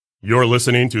You're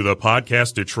listening to the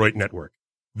Podcast Detroit Network.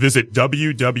 Visit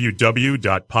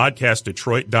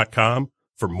www.podcastdetroit.com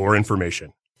for more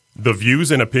information. The views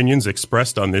and opinions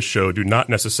expressed on this show do not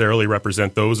necessarily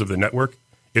represent those of the network,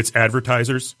 its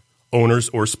advertisers, owners,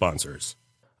 or sponsors.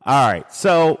 All right,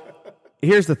 so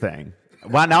here's the thing.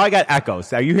 Well, now I got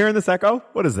echoes. Are you hearing this echo?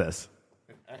 What is this?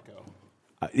 Echo.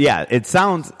 Yeah, it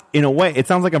sounds, in a way, it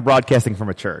sounds like I'm broadcasting from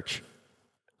a church,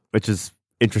 which is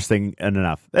interesting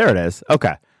enough. There it is.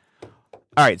 Okay.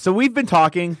 All right, so we've been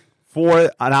talking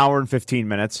for an hour and 15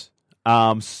 minutes.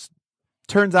 Turns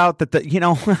out that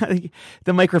the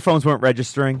microphones weren't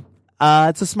registering.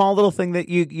 It's a small little thing that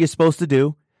you're supposed to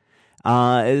do.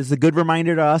 It is a good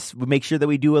reminder to us. We make sure that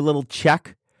we do a little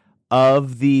check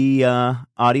of the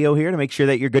audio here to make sure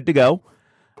that you're good to go.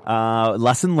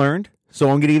 Lesson learned. So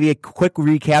I'm going to give you a quick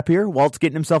recap here. Walt's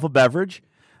getting himself a beverage.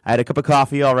 I had a cup of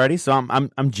coffee already, so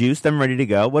I'm juiced. I'm ready to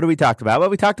go. What did we talk about? Well,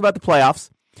 we talked about the playoffs.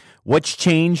 What's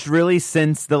changed really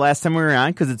since the last time we were on,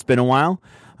 because it's been a while.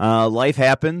 Life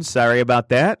happens. Sorry about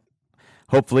that.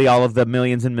 Hopefully all of the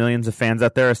millions and millions of fans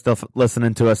out there are still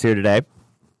listening to us here today.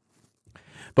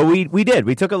 But we did.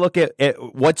 We took a look at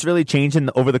what's really changed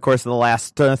over the course of the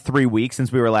last 3 weeks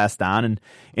since we were last on. And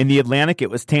in the Atlantic, it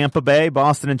was Tampa Bay,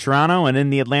 Boston, and Toronto. And in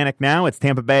the Atlantic now, it's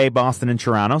Tampa Bay, Boston, and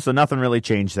Toronto. So nothing really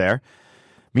changed there.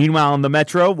 Meanwhile, in the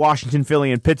Metro, Washington, Philly,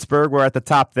 and Pittsburgh were at the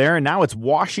top there. And now it's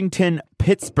Washington,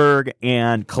 Pittsburgh,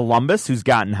 and Columbus who's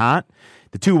gotten hot.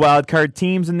 The two wild card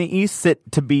teams in the East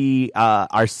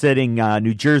are sitting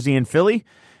New Jersey and Philly,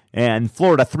 and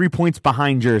Florida 3 points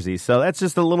behind Jersey. So that's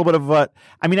just a little bit of what,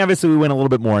 obviously we went a little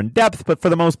bit more in depth, but for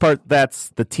the most part,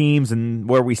 that's the teams and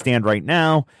where we stand right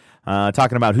now.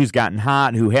 Talking about who's gotten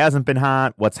hot, who hasn't been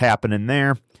hot, what's happening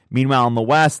there. Meanwhile, in the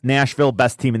West, Nashville,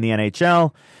 best team in the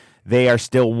NHL. They are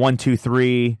still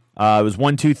 1-2-3. It was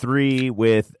 1-2-3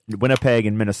 with Winnipeg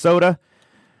and Minnesota.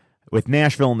 With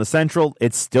Nashville in the Central,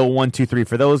 it's still 1-2-3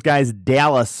 for those guys.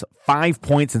 Dallas, 5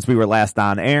 points since we were last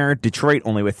on air. Detroit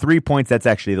only with 3 points. That's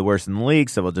actually the worst in the league,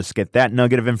 so we'll just get that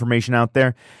nugget of information out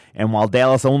there. And while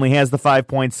Dallas only has the 5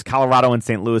 points, Colorado and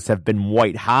St. Louis have been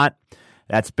white hot.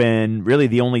 That's been really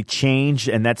the only change,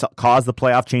 and that's caused the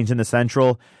playoff change in the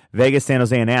Central. Vegas, San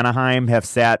Jose, and Anaheim have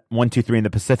sat 1-2-3 in the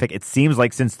Pacific. It seems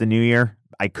like since the new year.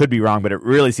 I could be wrong, but it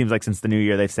really seems like since the new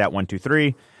year they've sat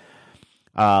 1-2-3.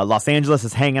 Los Angeles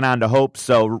is hanging on to hope.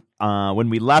 So when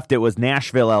we left, it was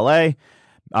Nashville, LA,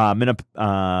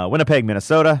 Winnipeg,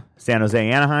 Minnesota, San Jose,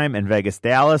 Anaheim, and Vegas,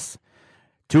 Dallas.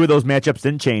 Two of those matchups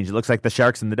didn't change. It looks like the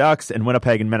Sharks and the Ducks and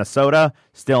Winnipeg and Minnesota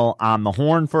still on the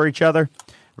horn for each other.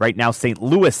 Right now, St.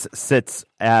 Louis sits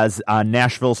as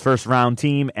Nashville's first round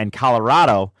team, and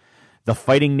Colorado, the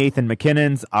Fighting Nathan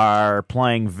McKinnons, are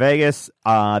playing Vegas.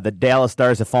 The Dallas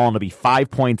Stars have fallen to be 5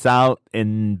 points out,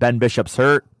 and Ben Bishop's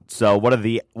hurt. So what are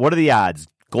the odds?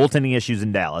 Goaltending issues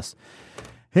in Dallas.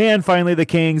 And finally, the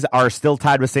Kings are still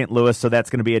tied with St. Louis, so that's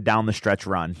going to be a down-the-stretch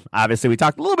run. Obviously, we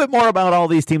talked a little bit more about all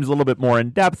these teams a little bit more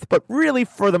in depth, but really,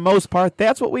 for the most part,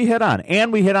 that's what we hit on.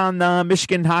 And we hit on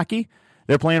Michigan hockey.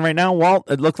 They're playing right now. Walt,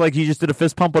 it looks like you just did a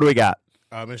fist pump. What do we got?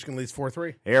 Michigan leads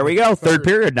 4-3. Here we go. Third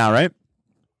period now, right?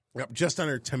 Yep, just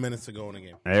under 10 minutes to go in the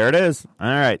game. There it is. All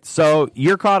right, so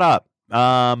you're caught up.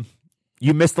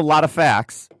 You missed a lot of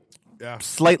facts. Yeah.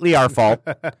 Slightly our fault.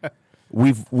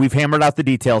 We've hammered out the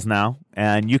details now,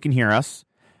 and you can hear us.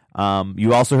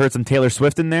 You also heard some Taylor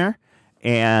Swift in there,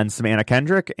 and some Anna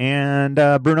Kendrick, and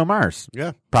Bruno Mars.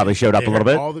 Yeah. Probably showed up a little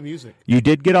bit. All the music. You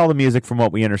did get all the music from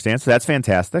what we understand, so that's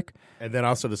fantastic. And then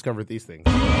also discovered these things.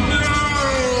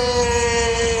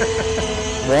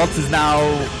 Waltz is now,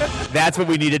 that's what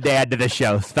we needed to add to this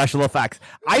show, special effects.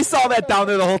 I saw that down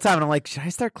there the whole time, and I'm like, should I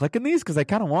start clicking these? Because I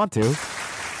kind of want to.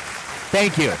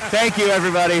 Thank you. Thank you,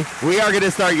 everybody. We are going to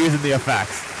start using the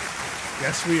effects.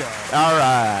 Yes, we are. All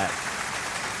right.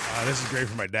 This is great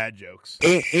for my dad jokes.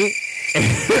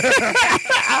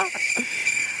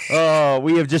 Oh,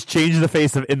 we have just changed the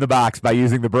face of In the Box by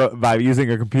using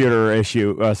a computer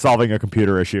issue, solving a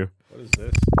computer issue. What is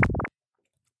this?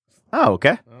 Oh,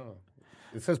 okay. Oh.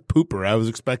 It says pooper. I was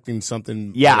expecting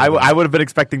something. Yeah, I would have been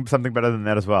expecting something better than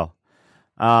that as well.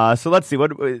 So let's see.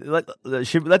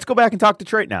 Let's go back and talk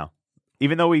Detroit now.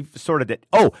 Even though we've sorted it.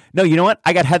 Oh, no, you know what?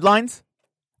 I got headlines.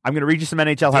 I'm going to read you some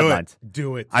NHL headlines.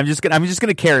 Do it. I'm just going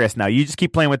to carry us now. You just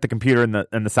keep playing with the computer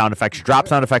and the sound effects. Drop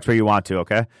sound effects where you want to,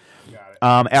 okay?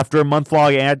 Got it. After a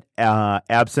month-long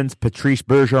absence, Patrice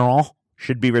Bergeron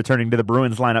should be returning to the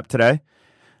Bruins lineup today.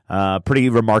 Pretty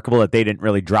remarkable that they didn't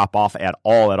really drop off at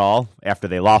all after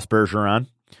they lost Bergeron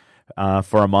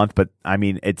for a month. But,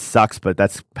 it sucks, but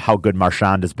that's how good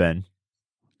Marchand has been.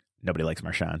 Nobody likes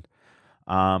Marchand.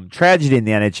 Tragedy in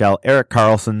the NHL. Erik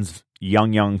Karlsson's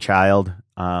young child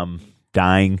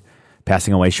dying,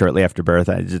 passing away shortly after birth.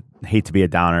 I just hate to be a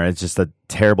downer. It's just a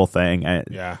terrible thing.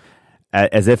 Yeah.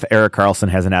 As if Erik Karlsson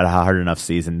hasn't had a hard enough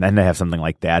season, then to have something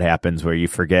like that happens where you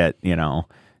forget,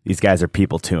 these guys are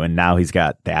people too, and now he's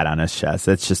got that on his chest.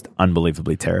 It's just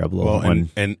unbelievable terrible. Well,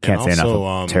 and can't say also,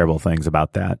 enough terrible things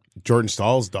about that. Jordan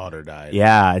Stahl's daughter died.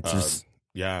 Yeah, it's just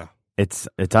it's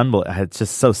unbelievable. It's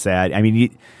just so sad. I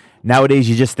mean, nowadays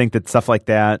you just think that stuff like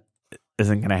that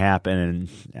isn't going to happen,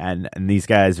 and these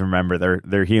guys, remember,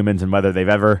 they're humans, and whether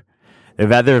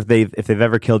if they've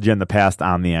ever killed you in the past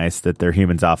on the ice, that they're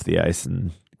humans off the ice,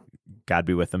 and God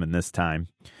be with them in this time.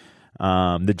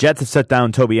 The Jets have set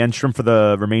down Toby Enstrom for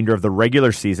the remainder of the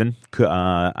regular season.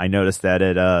 I noticed that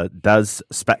it does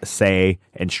say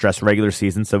and stress regular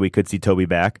season, so we could see Toby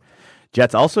back.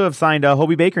 Jets also have signed a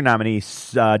Hobie Baker nominee,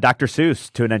 Dr.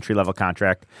 Seuss, to an entry-level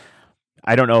contract.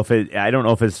 I don't know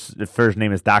if his first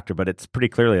name is Doctor, but it's pretty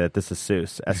clearly that this is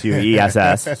Seuss,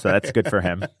 S-U-E-S-S, so that's good for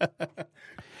him.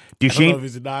 Duchesne, I don't know if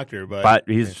he's a doctor, but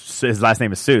his last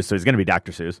name is Seuss, so he's going to be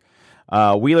Dr. Seuss.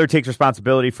 Wheeler takes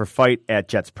responsibility for fight at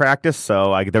Jets practice.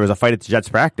 So there was a fight at the Jets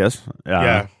practice.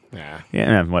 Yeah,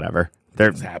 whatever.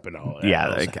 It's happened all.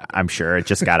 I'm sure it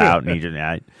just got out,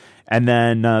 and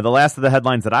then the last of the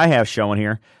headlines that I have showing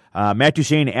here: Matt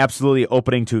Duchene absolutely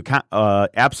open to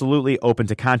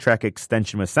contract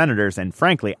extension with Senators, and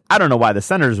frankly, I don't know why the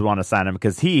Senators want to sign him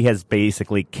because he has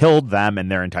basically killed them in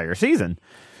their entire season.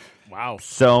 Wow.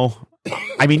 So,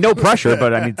 I mean, no pressure,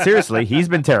 but I mean, seriously, he's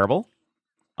been terrible.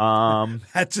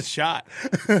 That's a shot.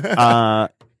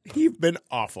 He's been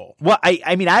awful. Well,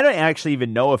 I mean, I don't actually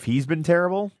even know if he's been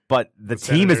terrible, but the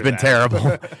team has been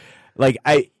terrible.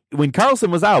 When Karlsson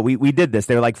was out, we did this.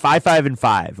 They were like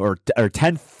 5-5-5 or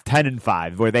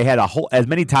 10-5, where they had as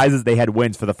many ties as they had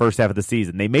wins for the first half of the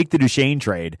season. They make the Duchene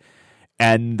trade,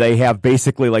 and they have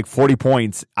basically like 40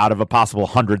 points out of a possible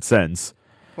 100 since.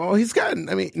 Well, he's gotten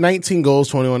 19 goals,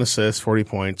 21 assists, 40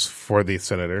 points for the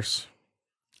Senators.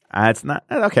 It's not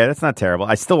okay. That's not terrible.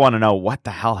 I still want to know what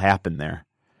the hell happened there.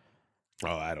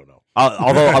 Oh, I don't know.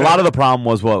 Although a lot of the problem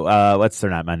was what's their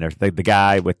name? The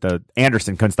guy with the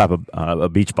Anderson couldn't stop a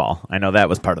beach ball. I know that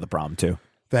was part of the problem too.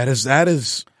 That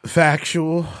is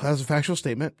factual. That's a factual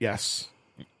statement. Yes.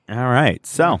 All right.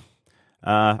 So,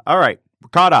 all right, we're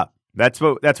caught up. That's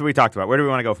what we talked about. Where do we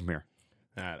want to go from here?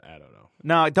 I don't know.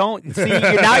 No, don't see.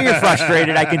 Now you're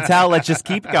frustrated. I can tell. Let's just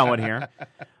keep going here.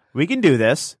 We can do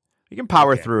this. We can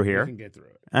power through here. We can get through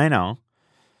it. I know.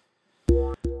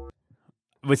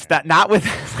 We're not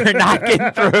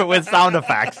getting through it with sound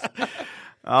effects.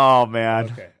 Oh man.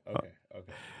 Okay.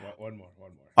 One more.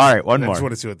 All right, one more. I just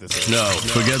want to see what this is. No,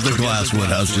 forget the glass,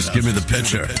 Woodhouse. Just give me the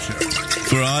pitcher.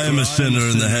 For I am a sinner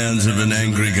in the hands of an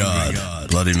angry God.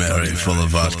 Bloody Mary, full of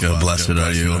vodka, blessed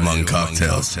are you among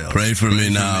cocktails. Pray for me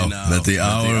now, at the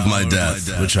hour of my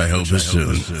death, which I hope is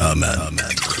soon. Amen.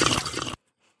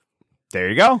 There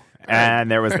you go.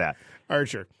 And there was that.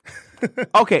 Archer.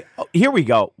 Okay, here we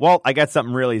go. Well, I got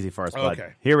something real easy for us, bud.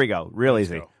 Okay. Here we go. Real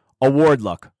easy. Award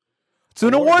look. It's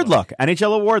an award look.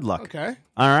 NHL award look. Okay.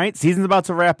 All right. Season's about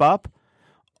to wrap up.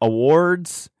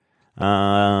 Awards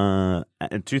in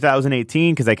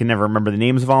 2018, because I can never remember the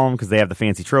names of all of them because they have the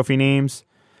fancy trophy names.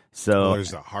 So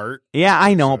there's the Hart. Yeah,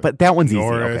 I know, but that one's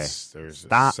Norris, easy. Okay. There's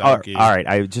All right.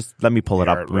 Let me pull it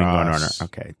up. We can go in order. Ross.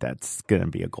 Okay, that's gonna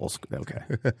be a goal. Okay.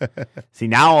 See,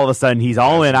 now all of a sudden he's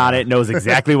all in on it, knows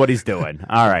exactly what he's doing.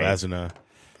 All right. It's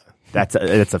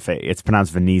a fake. It's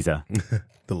pronounced Veneza.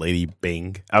 The Lady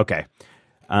Bing. Okay.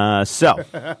 And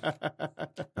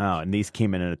these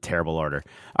came in a terrible order.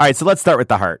 All right, so let's start with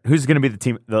the Hart. Who's going to be the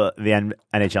team, the NHL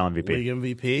MVP? League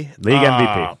MVP. League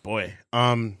MVP. Oh, boy.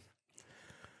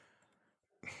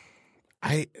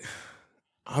 I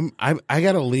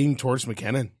got to lean towards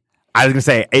McKinnon. I was going to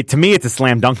say, to me, it's a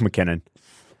slam dunk McKinnon.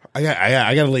 I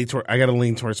got to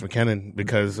lean towards McKinnon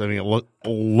because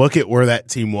look at where that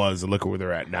team was and look at where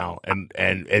they're at now, and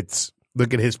it's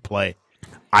look at his play.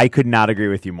 I could not agree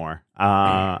with you more.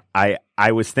 I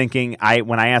was thinking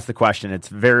when I asked the question, it's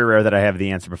very rare that I have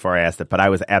the answer before I asked it, but I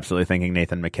was absolutely thinking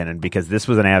Nathan McKinnon because this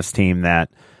was an Avs team that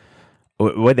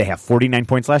what did they have 49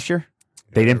 points last year?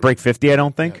 They didn't break 50, I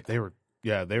don't think.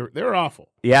 Yeah, they were awful.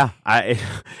 Yeah, there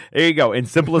you go. In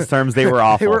simplest terms, they were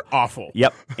awful. They were awful.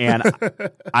 Yep. And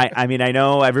I mean, I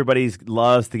know everybody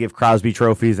loves to give Crosby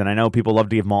trophies, and I know people love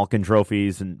to give Malkin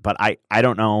trophies, but I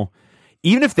don't know.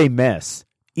 Even if they miss.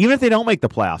 Even if they don't make the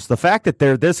playoffs, the fact that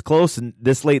they're this close and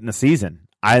this late in the season,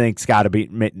 I think it's got to be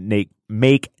make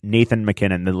Nathan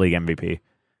McKinnon the league MVP.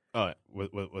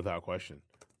 Without question.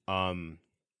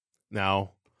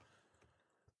 Now,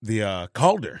 the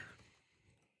Calder,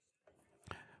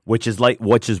 which is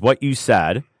what you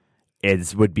said,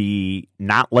 would be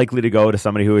not likely to go to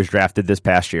somebody who was drafted this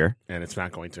past year. And it's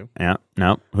not going to. Yeah,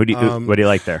 no. What do you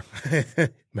like there?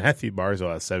 Matthew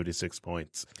Barzal has 76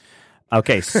 points.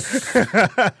 Okay.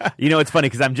 It's funny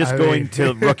because I'm just going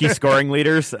to rookie scoring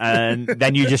leaders, and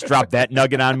then you just drop that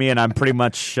nugget on me, and I'm pretty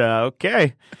much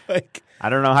okay. I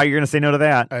don't know how you're going to say no to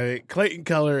that. Clayton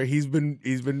Keller,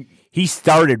 he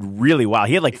started really well.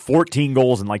 He had like 14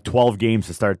 goals in like 12 games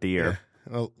to start the year. Yeah.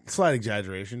 Well, slight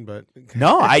exaggeration, but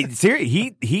no,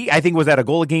 he I think was at a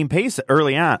goal a game pace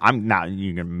early on. I'm not.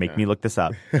 You're going to make me look this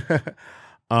up.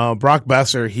 Brock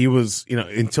Besser, he was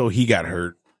until he got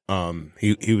hurt.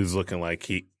 He was looking like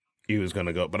he was going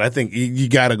to go, but I think you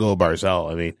got to go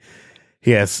Barzal. I mean,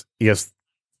 he has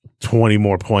 20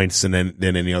 more points than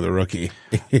any other rookie.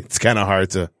 It's kind of hard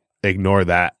to ignore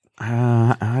that.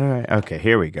 Okay,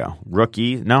 here we go.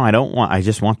 Rookie. No, I don't want. I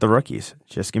just want the rookies.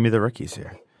 Just give me the rookies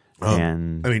here. I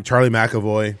mean, Charlie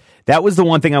McAvoy. That was the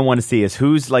one thing I want to see is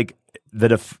who's like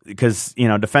because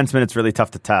defenseman. It's really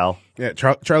tough to tell. Yeah,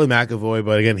 Charlie McAvoy,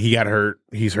 but again, he got hurt.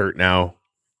 He's hurt now.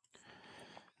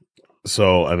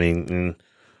 So, I mean,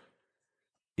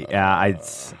 yeah,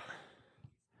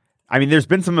 I mean, there's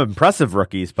been some impressive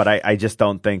rookies, but I just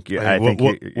don't think you're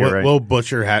right. Will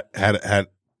Butcher had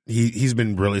he's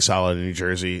been really solid in New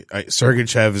Jersey.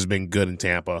 Sergachev has been good in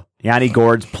Tampa. Yanni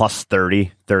Gourde's plus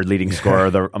 30, third leading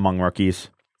scorer among rookies.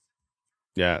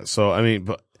 Yeah, so I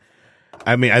mean,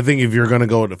 I think if you're going to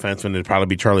go with defenseman, it'd probably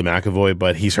be Charlie McAvoy,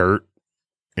 but he's hurt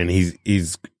and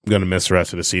he's going to miss the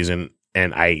rest of the season,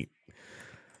 and I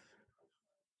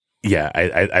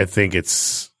think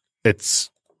it's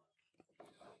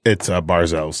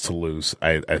Barzal's to lose.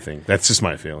 I think that's just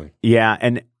my feeling. Yeah,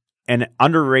 and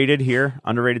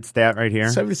underrated stat right here.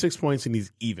 76 points and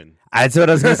he's even. That's what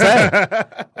I was going to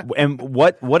say. And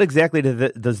what exactly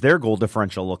does their goal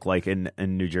differential look like in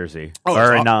New Jersey?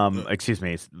 Excuse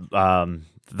me, the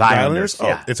Islanders?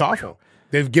 Yeah. It's awful.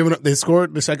 They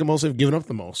scored the second most. They've given up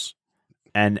the most.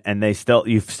 And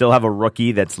you still have a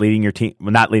rookie that's leading your team.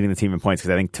 Well, not leading the team in points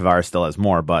because I think Tavares still has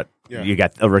more. But you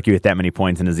got a rookie with that many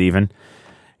points and is even.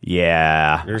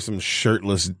 Yeah, there's some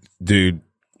shirtless dude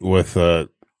with a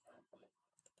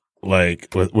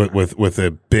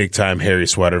big time hairy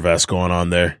sweater vest going on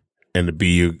there in the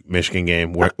BU Michigan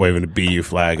game, waving the BU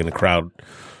flag in the crowd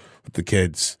with the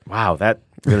kids. Wow, that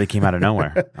really came out of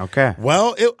nowhere. Okay,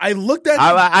 well, I looked at.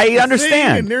 I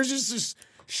understand, and there's just this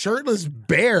shirtless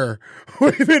bear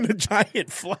waving a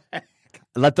giant flag.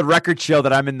 Let the record show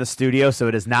that I'm in the studio, so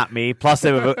it is not me. Plus,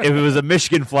 if it was a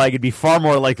Michigan flag, it'd be far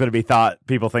more likely to be thought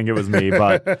people think it was me.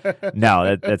 But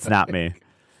no, that's not me.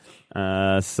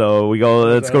 So we go.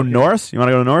 Let's go Norris. You want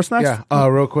to go to Norris next? Yeah.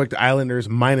 Real quick, the Islanders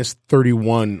minus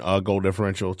 31 goal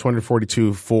differential,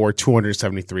 242 for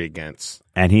 273 against,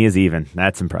 and he is even.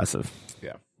 That's impressive.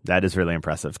 Yeah, that is really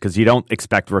impressive because you don't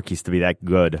expect rookies to be that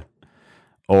good.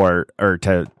 Or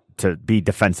to be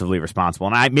defensively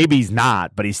responsible, and maybe he's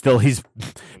not, but he's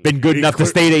been good enough to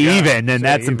stay even, and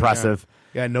that's impressive.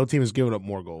 Yeah, no team has given up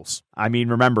more goals. I mean,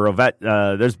 remember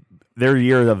their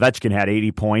year Ovechkin had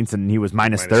 80 points and he was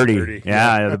minus 30.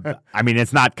 Yeah, I mean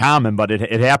it's not common, but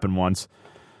it happened once,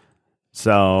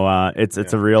 so it's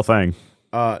a real thing.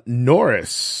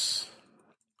 Norris,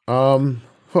 that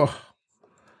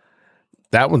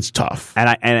one's tough,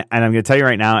 and I'm going to tell you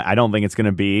right now, I don't think it's going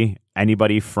to be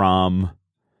anybody from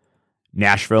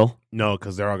Nashville. No,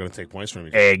 because they're all going to take points from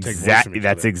each Exactly.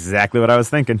 That's exactly what I was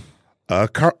thinking.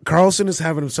 Carlson is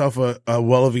having himself a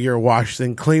well of a year.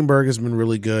 Washington. Klingberg has been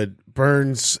really good.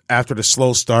 Burns, after the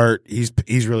slow start, he's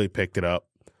really picked it up.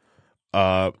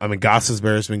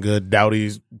 Gostisbehere has been good.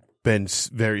 Doughty's been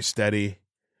very steady.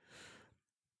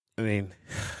 I mean,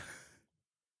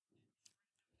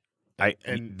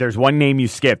 there's one name you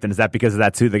skipped, and is that because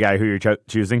that's the guy who you're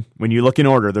choosing? When you look in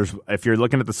order, if you're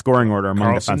looking at the scoring order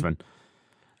among defensemen.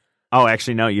 Oh,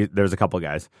 actually, no. There's a couple of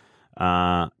guys.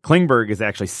 Klingberg is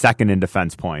actually second in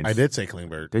defense points. I did say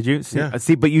Klingberg. Did you? Yeah.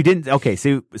 See, but you didn't. Okay,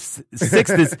 so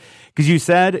sixth is because you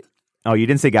said. Oh, you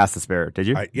didn't say Gostisbehere, did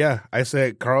you? I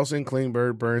said Carlson,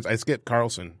 Klingberg, Burns. I skipped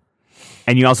Carlson.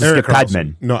 And you also skipped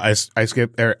Hedman. No, I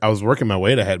skipped Eric. I was working my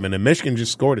way to Hedman, and Michigan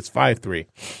just scored. It's 5-3.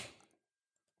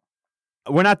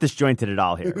 We're not disjointed at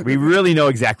all here. We really know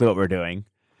exactly what we're doing.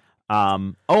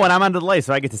 And I'm on delay,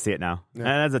 so I get to see it now. Yeah.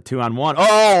 And that's a 2-on-1.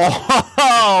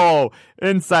 Oh,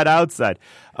 inside, outside.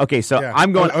 Okay, so yeah.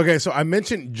 I'm going. Okay, so I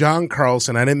mentioned John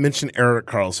Carlson. I didn't mention Erik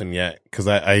Karlsson yet because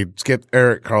I skipped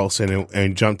Erik Karlsson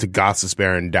and jumped to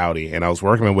Gostisbehere and Doughty, and I was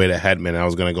working my way to Hedman, and I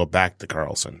was going to go back to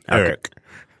Karlsson. Okay. Erik.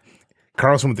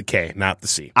 Karlsson with the K, not the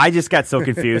C. I just got so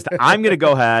confused. I'm going to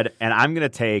go ahead, and I'm going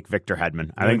to take Victor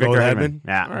Hedman. I think Victor Hedman.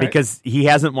 Yeah, right. Because he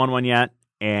hasn't won one yet.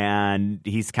 and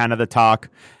he's kind of the talk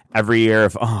every year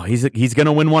of, he's going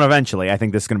to win one eventually. I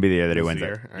think this is going to be the year that he wins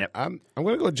it. Yep. I'm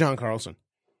going to go with John Carlson.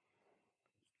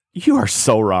 You are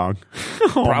so wrong.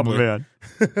 Probably. Man.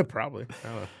 Probably. I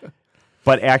don't know.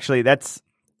 But actually,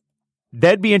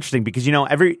 that'd be interesting because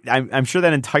I'm sure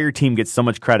that entire team gets so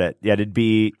much credit. Yet it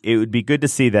would be good to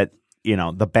see that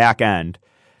the back end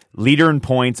leader in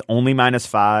points, only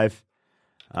 -5,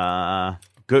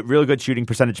 really good shooting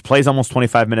percentage, plays almost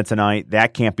 25 minutes a night.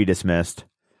 That can't be dismissed.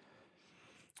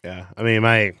 Yeah,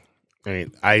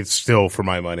 I still, for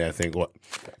my money, I think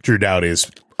Drew Doughty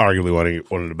is arguably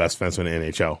one of the best defensemen in the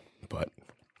NHL, but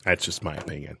that's just my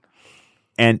opinion.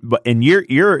 And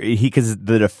you're because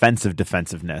the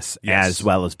defensiveness yes. as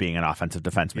well as being an offensive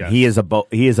defenseman. Yes. He is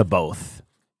a both.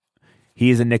 He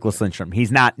is a Nicklas Lindstrom.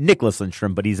 He's not Nicklas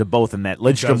Lindstrom, but he's a both in that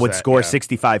Lindstrom would score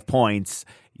 65 points,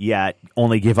 yet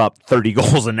only give up 30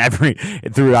 goals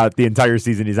throughout the entire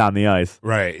season he's on the ice.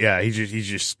 Right? Yeah, he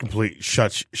just completely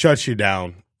shuts you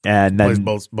down, and then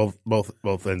plays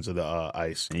both ends of the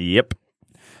ice. Yep,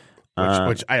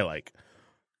 which I like.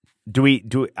 Are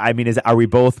we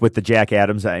both with the Jack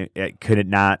Adams? Could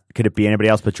it be anybody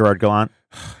else but Gerard Gallant?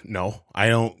 No, I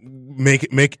don't make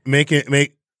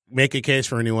a case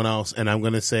for anyone else, and I'm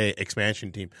going to say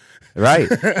expansion team. Right,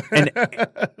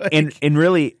 and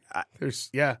really,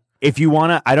 if you want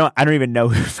to, I don't even know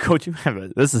who's coaching.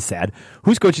 This is sad.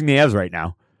 Who's coaching the Avs right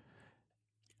now?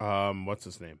 What's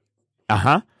his name?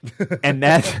 And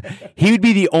he would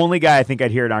be the only guy I think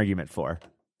I'd hear an argument for.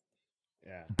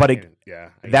 But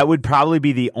that would probably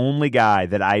be the only guy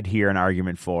that I'd hear an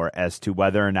argument for as to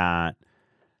whether or not,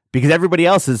 because everybody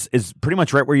else is pretty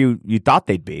much right where you thought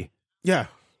they'd be. Yeah,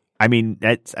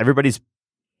 everybody's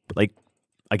like,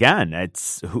 again,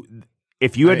 it's who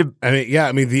if you had to.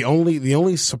 The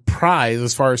only surprise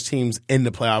as far as teams in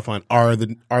the playoff line are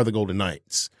the Golden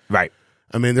Knights. Right.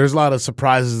 There's a lot of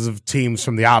surprises of teams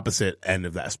from the opposite end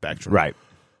of that spectrum. Right.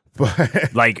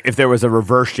 But like if there was a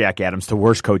reverse Jack Adams to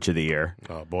worst coach of the year.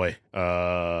 Oh boy.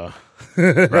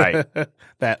 Right.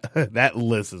 That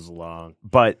list is long.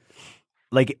 But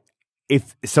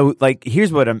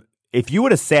here's what if you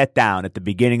would have sat down at the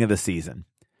beginning of the season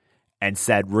and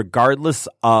said, regardless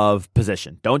of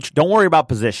position, don't worry about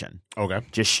position. Okay.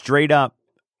 Just straight up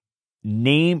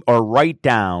name or write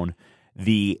down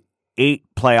the 8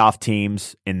 playoff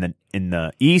teams in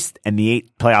the East and the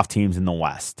 8 playoff teams in the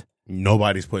West.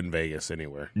 Nobody's putting Vegas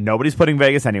anywhere. Nobody's putting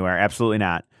Vegas anywhere. Absolutely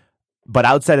not. But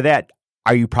outside of that,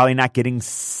 are you probably not getting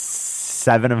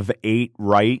 7 of 8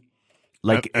 right?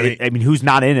 Who's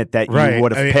not in it that you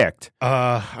would have picked?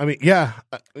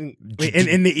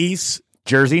 In the East,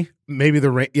 Jersey, maybe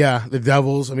the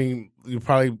Devils. You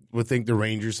probably would think the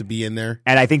Rangers would be in there.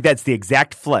 And I think that's the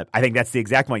exact flip. I think that's the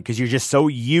exact point because you're just so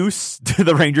used to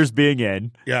the Rangers being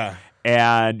in. Yeah.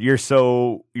 And you're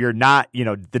not,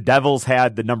 the Devils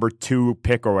had the number 2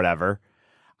 pick or whatever.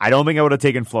 I don't think I would have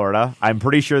taken Florida. I'm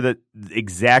pretty sure that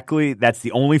that's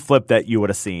the only flip that you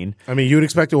would have seen. You would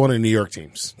expect one of the New York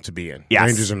teams to be in. Yes.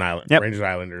 Rangers and Rangers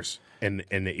Islanders in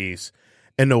the East.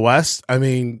 In the West,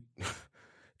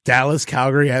 Dallas,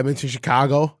 Calgary, Edmonton,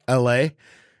 Chicago, LA.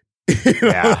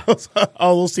 Yeah.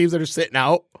 All those teams that are sitting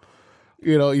out.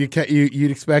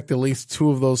 You'd expect at least 2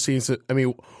 of those teams to,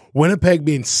 Winnipeg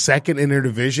being second in their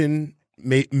division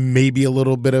may be a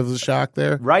little bit of a shock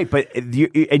there. Right, but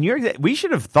we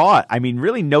should have thought,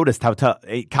 really noticed how tough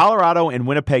Colorado and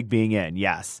Winnipeg being in,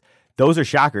 yes, those are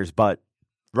shockers, but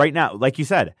right now, like you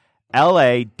said,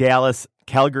 LA, Dallas,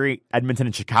 Calgary, Edmonton,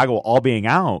 and Chicago all being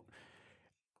out,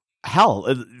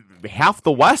 hell, half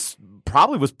the West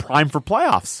probably was primed for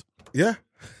playoffs. Yeah.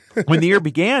 When the year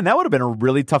began, that would have been a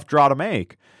really tough draw to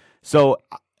make. So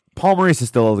Paul Maurice is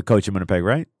still the coach in Winnipeg,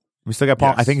 right? We still got Paul.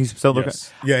 Yes. I think he's still the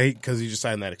coach. Yeah, because he just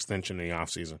signed that extension in the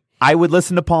offseason. I would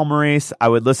listen to Paul Maurice. I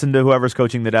would listen to whoever's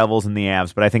coaching the Devils and the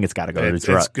Avs, but I think it's got to go to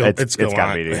Drew. It's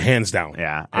got to be hands down.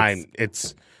 Yeah,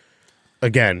 it's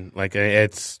again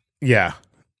yeah.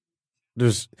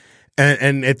 There's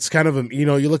and it's kind of you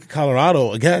look at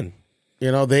Colorado again.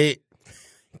 They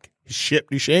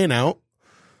shipped Duchesne out,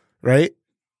 right?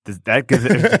 Does that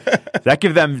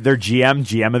give them their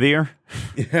GM of the year?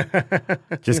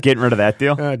 Just getting rid of that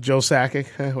deal? Joe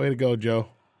Sakic. Way to go, Joe.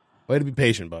 Way to be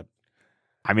patient, bud.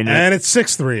 And it's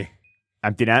 6-3.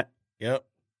 Empty net? Yep.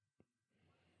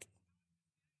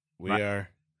 We are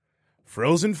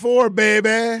Frozen 4,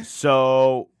 baby.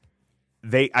 So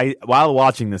while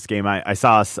watching this game, I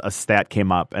saw a stat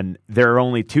came up, and there are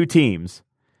only 2 teams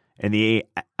in the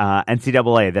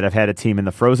NCAA that have had a team in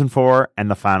the Frozen 4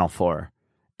 and the Final Four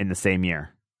in the same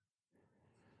year.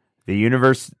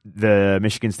 The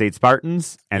Michigan State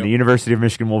Spartans and the University of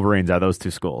Michigan Wolverines are those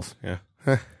 2 schools. Yeah.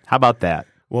 How about that?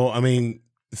 Well, I mean,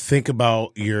 think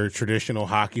about your traditional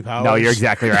hockey powers. No, you're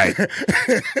exactly right.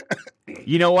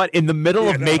 You know what? In the middle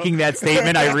of making that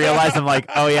statement, I realized I'm like,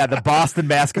 oh yeah, the Boston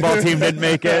basketball team didn't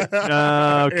make it.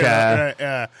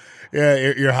 Okay.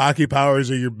 Yeah. Your hockey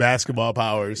powers are your basketball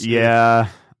powers. Yeah.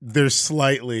 They're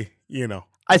slightly,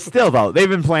 I still though they've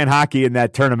been playing hockey in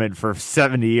that tournament for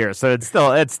 70 years, so it's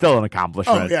still an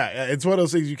accomplishment. Oh yeah, it's one of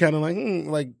those things you kind of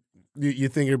like you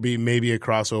think it'd be maybe a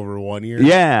crossover one year.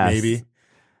 Yeah, maybe.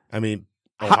 I mean,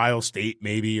 Ohio State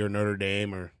maybe or Notre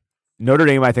Dame or Notre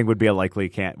Dame. I think would be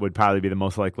would probably be the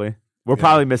most likely. We're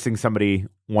probably missing somebody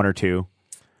one or two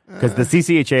because the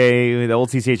CCHA, the old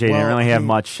CCHA, didn't really have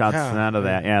much shots out of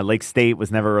that. Yeah, Lake State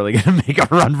was never really going to make a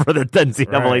run for the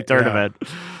NCAA tournament.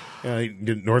 Yeah,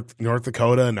 North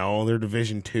Dakota, no, they're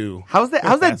Division II. How's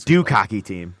that Duke hockey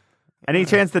team? Any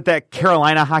chance that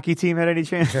Carolina hockey team had any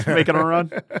chance of making a run?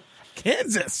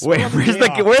 Kansas. Wait,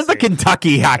 where's the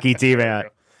Kentucky hockey team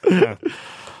at?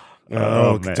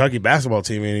 Kentucky basketball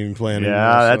team ain't even playing anymore.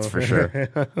 Yeah, that's for sure.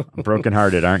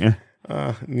 Brokenhearted, aren't you?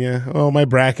 Yeah. Well, my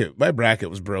bracket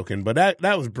was broken, but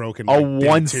that was broken. A like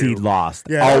one day seed 2. lost.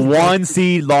 Yeah, a one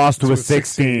seed lost to a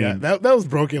 16. Yeah, that was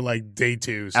broken like day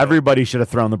 2. So. Everybody should have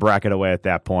thrown the bracket away at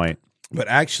that point. But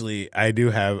actually, I do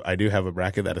have a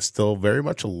bracket that is still very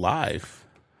much alive.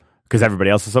 Because everybody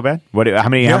else is so bad. How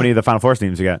many of the Final Four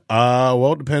teams you got?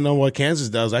 Well, depending on what Kansas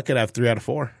does, I could have 3 out of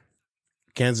 4.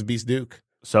 Kansas beats Duke.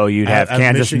 So you'd have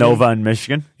Kansas, Michigan. Nova, and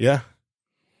Michigan. Yeah.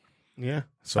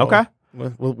 So okay.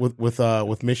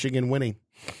 With Michigan winning.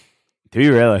 Do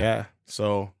you really? Yeah.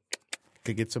 So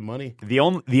could get some money. The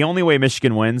only way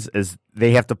Michigan wins is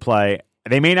they have to play.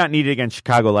 They may not need it against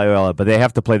Chicago Loyola, but they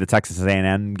have to play the Texas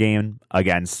A&M game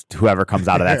against whoever comes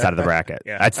out of that side of the bracket.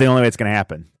 Yeah. That's the only way it's going to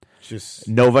happen. Just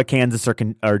Nova, Kansas,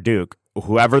 or Duke,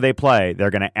 whoever they play,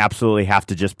 they're going to absolutely have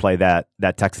to just play that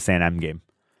Texas A&M game.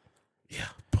 Yeah,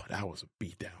 but that was a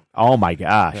beatdown. Oh my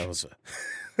gosh! That was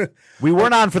we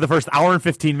weren't on for the first hour and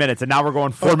 15 minutes, and now we're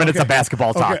going 4 minutes of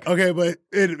basketball talk. Okay, but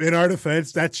in our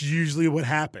defense, that's usually what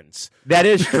happens. That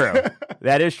is true.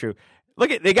 That is true.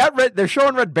 Look at they're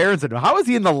showing Red Berenson. How is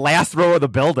he in the last row of the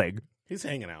building? He's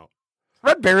hanging out.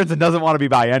 Red Berenson doesn't want to be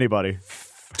by anybody.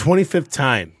 25th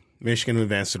time Michigan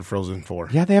advanced to the Frozen Four.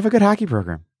 Yeah, they have a good hockey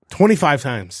program. 25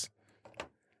 times.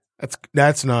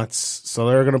 That's nuts. So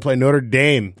they're going to play Notre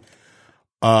Dame.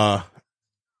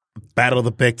 Battle of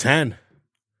the Big Ten.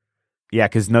 Yeah,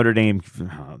 because Notre Dame.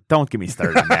 Don't get me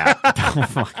started on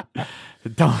that.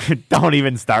 Don't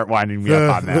even start winding me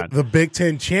up on that. The Big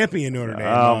Ten champion Notre Dame.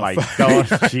 Oh my God,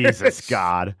 Jesus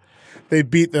God! They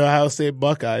beat the Ohio State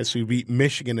Buckeyes, who beat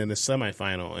Michigan in the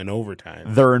semifinal in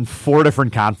overtime. They're in 4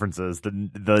 different conferences.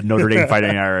 The Notre Dame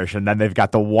Fighting Irish, and then they've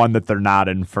got the one that they're not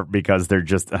in because they're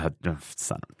just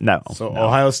no. So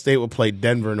Ohio State will play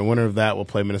Denver, and the winner of that will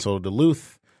play Minnesota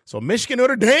Duluth. So Michigan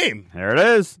Notre Dame. There it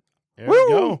is. There we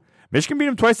go. Michigan beat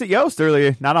them twice at Yost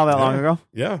earlier, not all that long ago.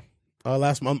 Yeah,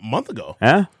 last month ago.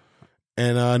 Yeah.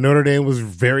 And Notre Dame was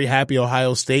very happy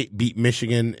Ohio State beat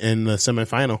Michigan in the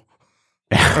semifinal.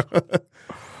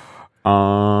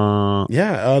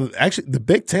 Actually, the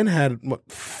Big Ten had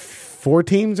 4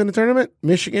 teams in the tournament: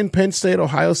 Michigan, Penn State,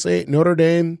 Ohio State, Notre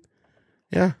Dame.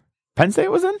 Yeah, Penn State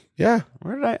was in. Yeah,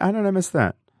 how did I miss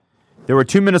that? There were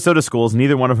 2 Minnesota schools,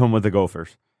 neither one of them with the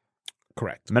Gophers.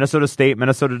 Correct. Minnesota State,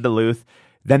 Minnesota Duluth.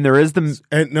 Then there is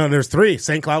there's 3.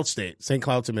 St. Cloud State, St.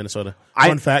 Cloud's in Minnesota.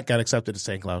 Fun fact: got accepted to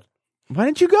St. Cloud. Why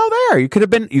didn't you go there? You could have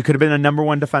been a number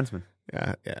 1 defenseman.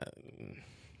 Yeah.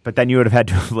 But then you would have had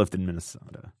to have lived in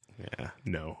Minnesota. Yeah,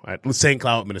 no. St.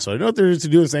 Cloud, Minnesota. You know what there is to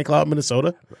do in St. Cloud,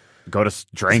 Minnesota? Go to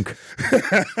drink.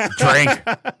 Drink.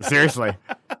 Seriously.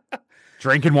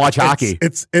 Drink and watch hockey. I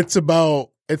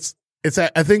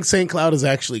think St. Cloud is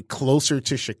actually closer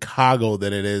to Chicago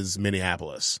than it is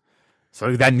Minneapolis.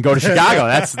 So then go to Chicago.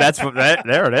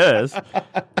 There it is.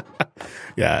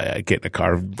 Yeah, get in a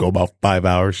car, go about 5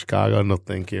 hours. Chicago, no,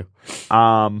 thank you.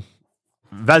 Vezina.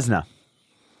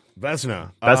 Best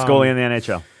goalie in the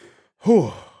NHL.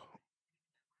 Whew.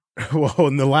 Well,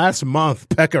 in the last month,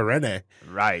 Pekka Rinne.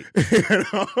 Right.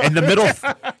 In the middle,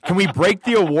 can we break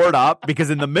the award up? Because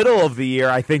in the middle of the year,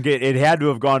 I think it had to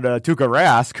have gone to Tuukka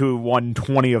Rask, who won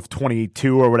 20 of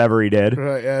 22 or whatever he did.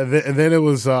 Right. And then it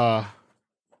was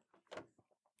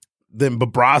then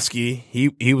Bobrovsky.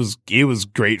 He was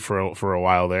great for a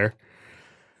while there.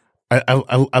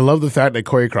 I love the fact that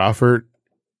Corey Crawford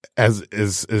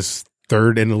is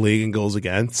third in the league in goals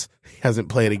against. He hasn't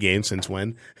played a game since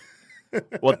when?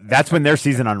 Well, that's when their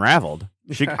season unraveled.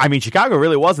 I mean, Chicago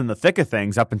really was in the thick of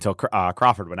things up until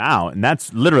Crawford went out, and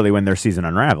that's literally when their season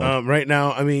unraveled. Right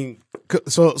now, I mean,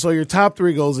 so your top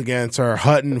 3 goals against are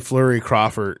Hutton, Fleury,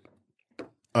 Crawford.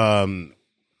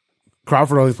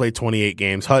 Crawford only played 28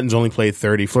 games. Hutton's only played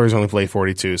 30. Fleury's only played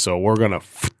 42. So we're going to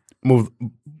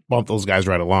bump those guys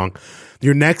right along.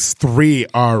 Your next three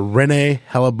are Rene,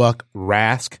 Hellebuck,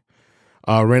 Rask.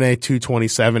 Rene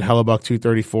 227, Hellebuck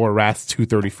 234, Rask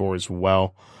 234 as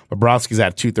well. Bobrovsky's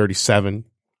at 237.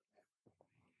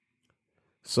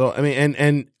 So I mean,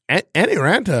 and Antti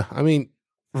Raanta, I mean,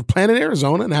 for playing in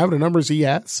Arizona and having the numbers he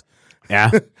has, Yeah.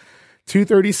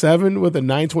 237 with a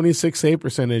 926 save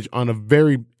percentage on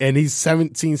and he's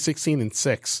 17, 16, and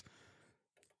 6.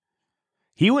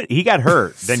 He got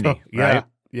hurt, didn't he? Yeah, Right?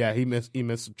 yeah, he missed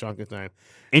a chunk of time.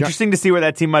 Interesting to see where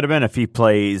that team might have been if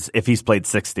he's played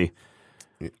 60.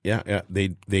 Yeah,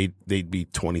 they'd be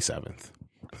 27th.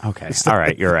 Okay, all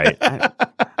right, you're right.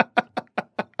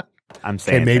 I'm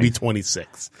saying And maybe things.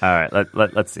 26. All right,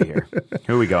 let's see here.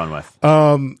 Who are we going with?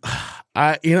 I'm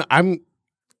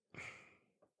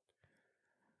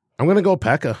going to go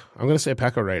Pekka. I'm going to say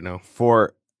Pekka right now.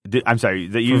 I'm sorry,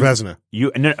 that For you Vezina.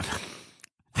 no,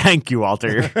 thank you,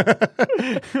 Walter.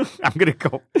 I'm gonna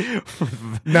go.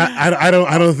 I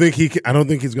don't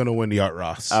think he's going to win the Art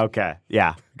Ross. Okay,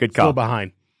 yeah, good Still call.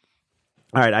 behind.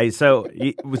 All right,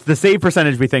 with the save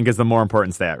percentage we think is the more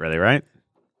important stat, really, right?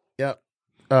 Yep.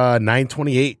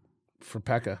 928 for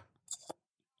Pekka.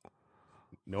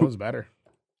 No one's better.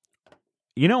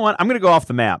 You know what? I'm gonna go off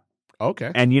the map, Okay.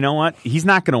 and you know what? He's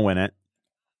not gonna win it,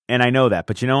 and I know that.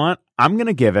 But you know what? I'm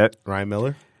gonna give it. Ryan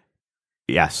Miller.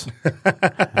 Yes,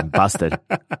 I'm busted.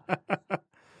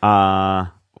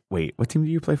 Wait, what team do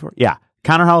you play for? Yeah,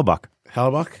 Connor Hellebuck.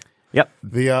 Hellebuck. Yep,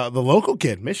 The local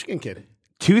kid, Michigan kid.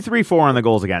 2.34 on the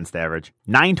goals against average,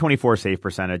 924 save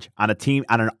percentage on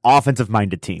an offensive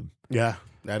minded team. Yeah,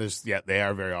 they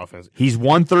are very offensive. He's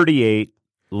 138,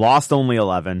 lost only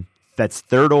 11. That's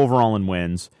third overall in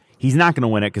wins. He's not going to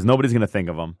win it because nobody's going to think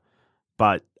of him.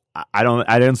 But I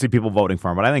don't see people voting for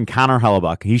him. But I think Connor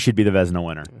Hellebuck, he should be the Vezina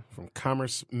winner. From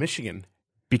Commerce, Michigan.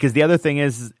 Because the other thing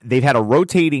is they've had a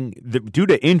rotating due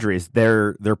to injuries.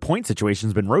 Their point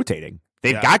situation's been rotating.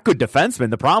 They've got good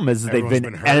defensemen. The problem is they've Everyone's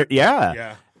been hurt.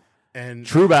 Yeah. And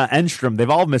Trouba, Enstrom, they've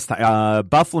all missed time.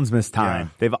 Bufflin's missed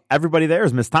time. Everybody there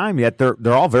has missed time. Yet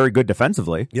they're all very good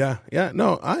defensively. yeah.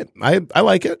 No, I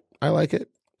like it. I like it.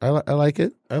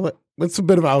 It's a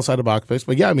bit of an outside the box place,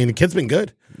 but yeah, I mean the kid's been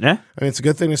good. Yeah. I mean it's a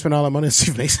good thing to spend all that money on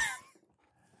Steve Mason.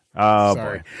 Oh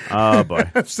Sorry. boy. Oh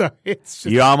boy. I'm sorry. It's just,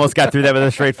 You almost got through that with a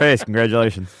straight face.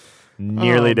 Congratulations.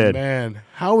 Nearly did. Man,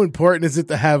 how important is it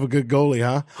to have a good goalie,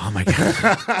 huh? Oh my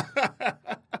god.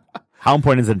 How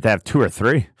important is it to have 2 or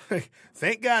 3?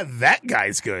 Thank God that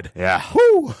guy's good. Yeah.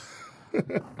 Whew.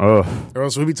 Oh. Or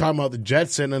else we'd be talking about the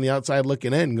Jets sitting on the outside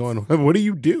looking in, going, "What do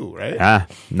you do?" Right? Yeah.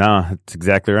 No, that's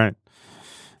exactly right.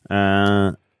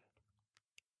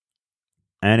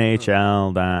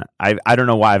 NHL. I don't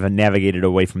know why I've navigated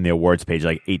away from the awards page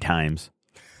like 8 times.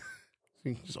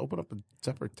 You can just open up a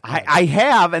separate tab. I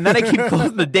have, and then I keep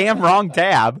closing the damn wrong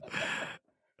tab.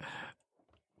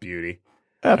 Beauty.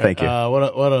 Oh, thank you.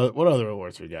 What other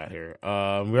awards we got here?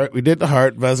 We did the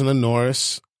Hart, Vezina,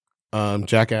 Norris,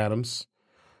 Jack Adams.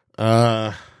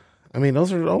 I mean,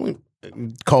 those are only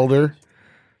Calder.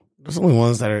 Those are only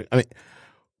ones that are. I mean,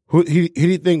 who do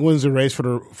you think wins the race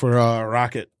for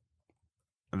Rocket?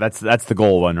 That's the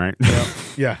goal one, right?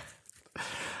 Yeah.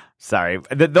 Sorry.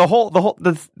 This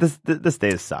day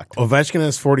has sucked. Ovechkin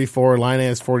has 44, Laine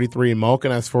has 43,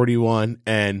 Malkin has 41,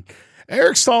 and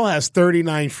Eric Stahl has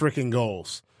 39 freaking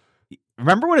goals.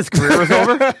 Remember when his career was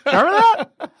over? Remember that?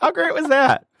 How great was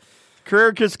that?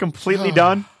 Career just completely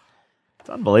done. It's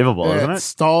unbelievable, isn't it?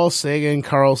 Stahl, Sagan,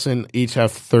 Carlson each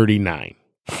have 39.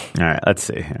 All right, let's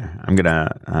see here. I'm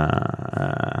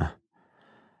gonna.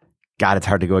 God, it's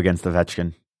hard to go against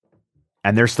Ovechkin,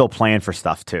 and they're still playing for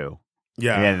stuff too.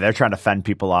 Yeah, they're trying to fend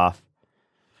people off.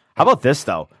 How about this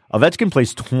though? Ovechkin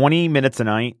plays 20 minutes a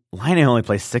night. Laine only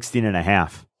plays 16 and a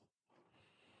half,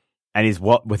 and he's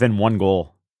within 1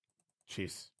 goal.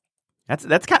 Jeez. That's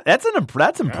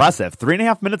impressive.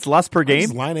 3.5 minutes less per game.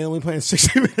 Laine only playing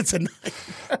 60 minutes a night.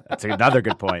 That's another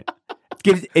good point.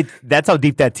 That's how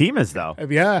deep that team is, though.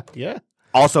 Yeah.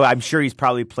 Also, I'm sure he's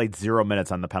probably played 0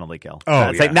 minutes on the penalty kill.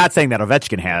 Oh, Not saying that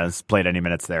Ovechkin has played any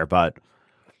minutes there, but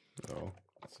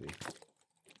let's see.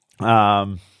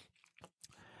 I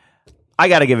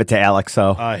got to give it to Alex.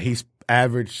 So He's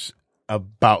averaged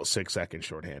about 6 seconds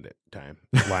shorthanded time.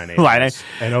 Laine. Laine.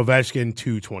 And Ovechkin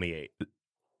 228.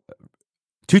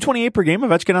 228 per game,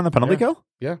 Ovechkin on the penalty kill?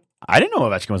 Yeah. I didn't know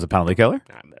Ovechkin was a penalty killer.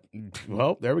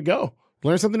 Well, there we go.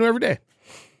 Learn something new every day.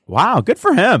 Wow, good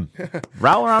for him.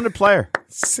 All-rounded player.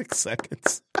 6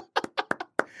 seconds.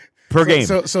 per game.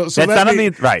 So that's that not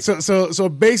means, right. So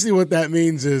basically, what that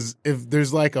means is if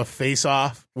there's like a face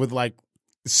off with like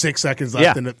 6 seconds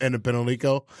left in a penalty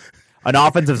kill, an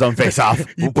offensive zone face off,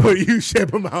 you ship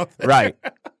them out there. Right.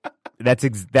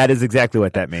 That is exactly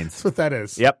what that means. That's what that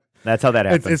is. Yep. That's how that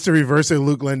happens. It's the reverse of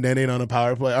Luke Glendening on a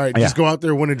power play. All right, just go out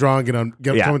there, win a draw, and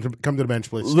come to the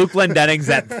bench, please. Luke Glendenning's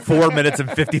at 4 minutes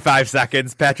and 55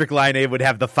 seconds. Patrick Laine would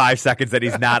have the 5 seconds that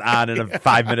he's not on in a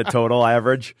 5-minute total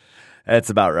average.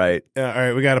 That's about right. All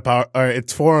right, we got a power. All right,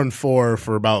 it's 4-on-4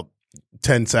 for about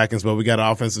 10 seconds, but we got an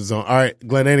offensive zone. All right,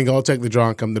 Glendenning, go take the draw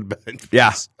and come to the bench.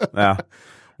 Yeah.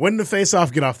 Win the face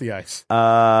off, get off the ice.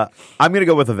 I'm going to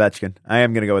go with Ovechkin. I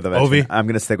am going to go with Ovechkin. Ovi? I'm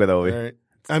going to stick with Ovi. All right.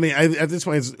 I mean, at this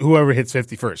point, it's whoever hits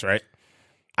 50 first, right?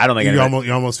 I don't think you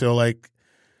almost feel like.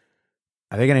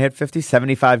 Are they going to hit 50?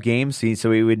 75 games?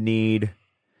 So he'd need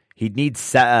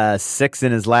 6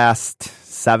 in his last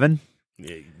 7.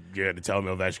 You're going to tell me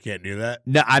Ovechkin can't do that?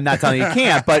 No, I'm not telling you he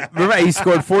can't, but remember, he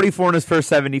scored 44 in his first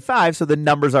 75, so the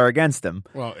numbers are against him.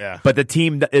 Well, yeah. But the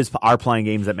team are playing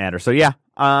games that matter. So, yeah,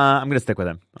 I'm going to stick with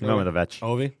him. I'm going with Ovech.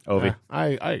 Ovi? Yeah,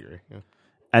 I agree. Yeah.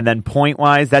 And then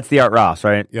point-wise, that's the Art Ross,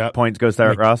 right? Yeah. Points goes to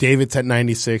Art Ross. David's at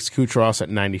 96, Kucherov at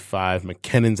 95,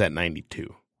 McKinnon's at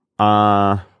 92.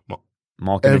 Malkin.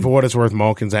 And for what it's worth,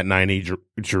 Malkin's at 90,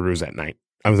 Giroux's at 90.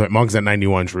 I'm sorry, Malkin's at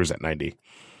 91, Giroux's at 90.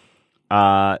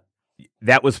 That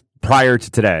was prior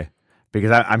to today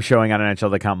because I'm showing on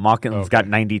NHL account. Malkin's got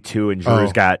 92 and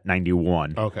Giroux's got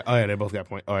 91. Okay. Oh, yeah, they both got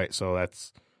points. All right, so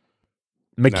that's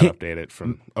not updated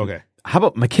from. Okay. How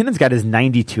about McKinnon's got his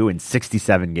 92 in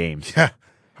 67 games? Yeah.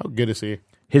 How good is he?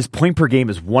 His point per game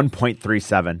is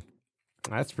 1.37.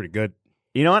 That's pretty good.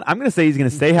 You know what? I'm going to say he's going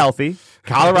to stay healthy.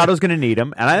 Colorado's going to need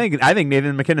him, and I think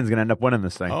Nathan McKinnon's going to end up winning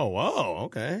this thing. Oh, whoa,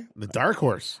 okay, the dark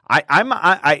horse. Apparently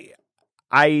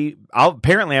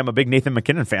I'm a big Nathan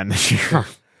McKinnon fan this year.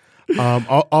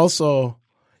 Also,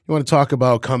 you want to talk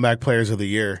about comeback players of the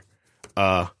year?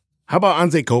 How about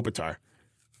Anze Kopitar?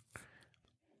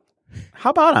 How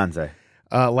about Anze?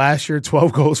 Last year,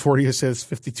 12 goals, 40 assists,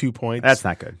 52 points. That's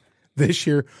not good. This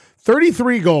year,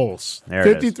 33 goals, there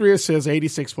 53 assists,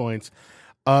 86 points.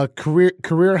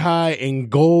 Career high in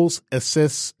goals,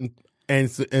 assists,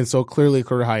 and so clearly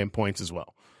career high in points as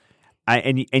well.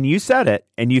 And you said it,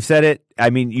 and you said it. I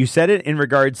mean, you said it in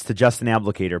regards to Justin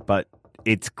Abdelkader, but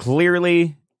it's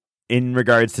clearly in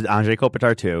regards to Anze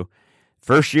Kopitar too.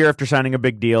 First year after signing a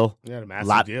big deal, a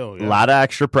massive deal, a lot of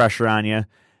extra pressure on you.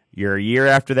 You're a year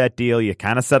after that deal, you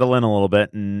kind of settle in a little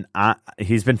bit, and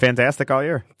he's been fantastic all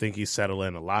year. I think he's settled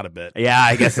in a lot of bit. Yeah,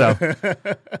 I guess so.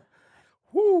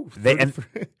 Woo,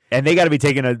 and they got to be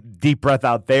taking a deep breath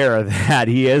out there that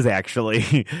he is actually,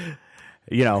 hey,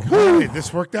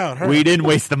 this worked out. Huh? We didn't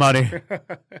waste the money.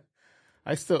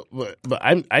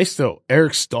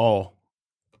 Eric Stahl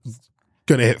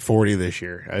gonna hit 40 this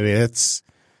year. I mean, it's.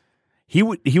 He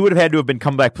would have had to have been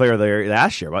comeback player of the year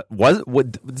last year. Does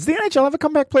the NHL have a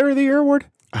comeback player of the year award?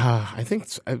 I think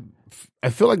I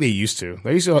feel like they used to.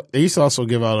 They used to also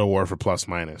give out an award for plus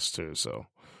minus too. So.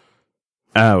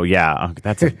 Oh yeah,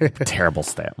 that's a terrible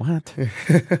stat. What?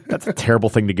 That's a terrible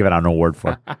thing to give out an award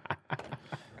for. What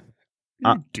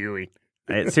are you doing?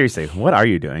 Seriously, what are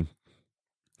you doing?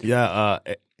 Yeah.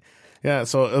 Yeah,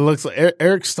 so it looks like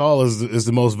Eric Stahl is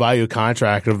the most valued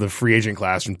contract of the free agent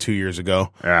class from 2 years ago.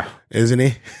 Yeah, isn't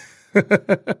he?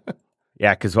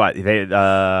 Yeah, because what they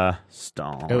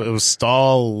Stahl. It was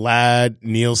Stahl, Ladd,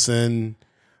 Nielsen.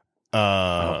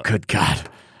 Oh, good God,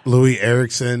 Louis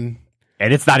Eriksson,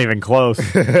 and it's not even close.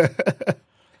 I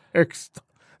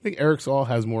think Eric Stahl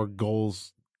has more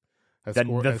goals.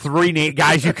 The three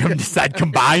guys you said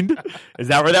combined? Is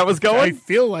that where that was going? I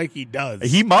feel like he does.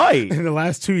 He might. In the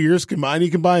last 2 years combined, he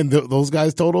combined those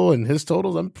guys' total and his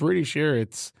totals. I'm pretty sure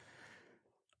it's.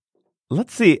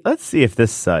 Let's see if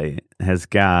this site has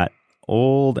got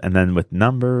old and then with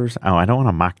numbers. Oh, I don't want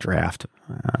a mock draft.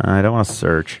 I don't want to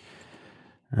search.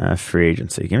 Free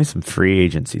agency. Give me some free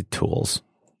agency tools.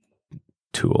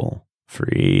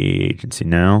 Free agency.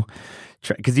 No.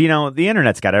 Because, the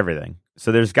internet's got everything.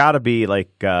 So there's got to be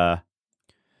like the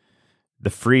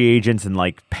free agents in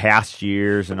like past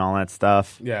years and all that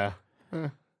stuff. Yeah.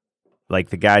 Like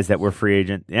the guys that were free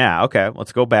agent. Yeah, okay.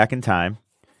 Let's go back in time.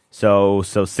 So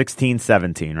 16,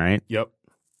 17, right? Yep.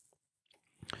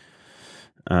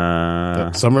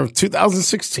 Summer of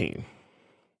 2016.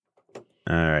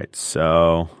 All right.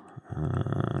 So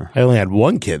I only had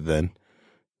one kid then.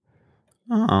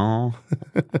 Oh.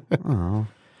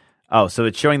 Oh, so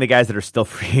it's showing the guys that are still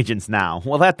free agents now.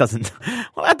 Well, that doesn't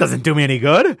do me any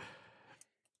good.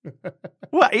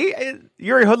 Well,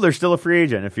 Yuri Hudler's still a free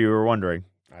agent, if you were wondering.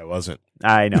 I wasn't.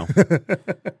 I know.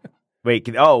 Wait,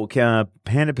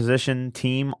 Panda position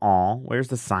team all. Where's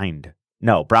the signed?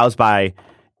 No, browse by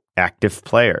active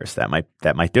players. That might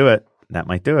do it. That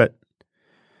might do it.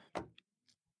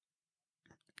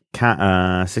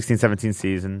 16-17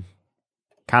 season.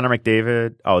 Connor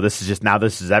McDavid. Oh, this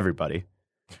is everybody.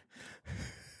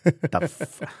 All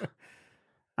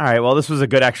right, well, this was a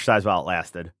good exercise while it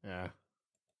lasted. Yeah.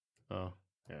 Oh,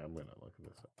 yeah, I'm going to look at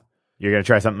this up. You're going to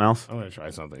try something else? I'm going to try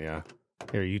something, yeah.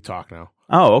 Here, you talk now.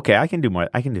 Oh, okay. I can do more.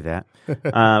 I can do that.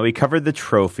 We covered the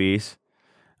trophies.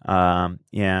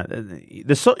 Yeah.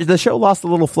 The show lost a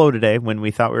little flow today when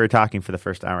we thought we were talking for the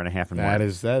first hour and a half. And that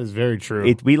is very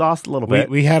true. We lost a little bit.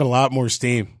 We had a lot more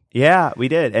steam. Yeah, we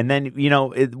did. And then,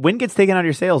 wind gets taken out of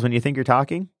your sails when you think you're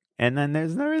talking, and then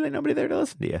there's not really nobody there to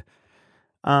listen to you.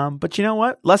 But you know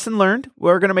what? Lesson learned.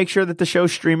 We're going to make sure that the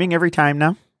show's streaming every time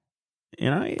now.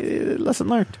 Lesson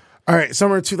learned. All right,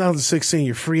 summer of 2016,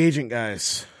 your free agent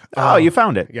guys. Oh, you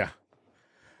found it. Yeah.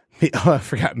 I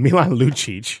forgot. Milan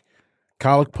Lucic,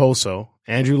 Kyle Poso,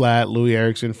 Andrew Ladd, Louis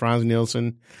Eriksson, Franz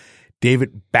Nielsen,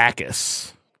 David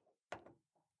Backes,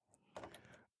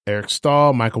 Eric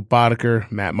Stahl, Michael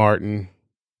Boddicker, Matt Martin.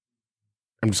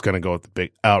 I'm just going to go with the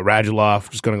big Radulov.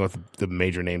 Just going to go with the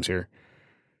major names here.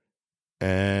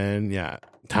 And, yeah,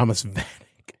 Thomas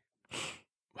Vanek.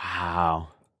 Wow.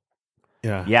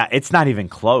 Yeah. Yeah, it's not even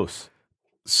close.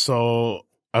 So,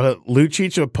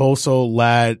 Lucic, Poso,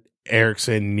 Ladd,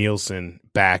 Eriksson, Nielsen,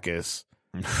 Backes.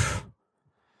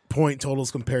 Point totals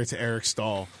compared to Eric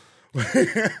Stahl.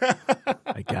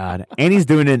 My God. And he's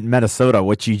doing it in Minnesota,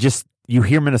 which you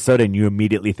hear Minnesota and you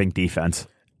immediately think defense.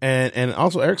 And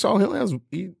also Eric Stahl, that was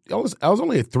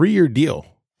only a 3-year deal.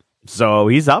 So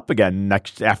he's up again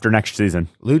after next season.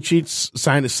 Lucic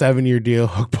signed a 7-year deal.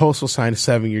 Poso signed a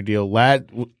 7-year deal. Ladd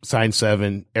signed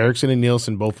 7. Eriksson and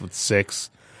Nielsen both with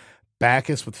 6.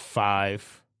 Backes with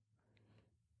 5.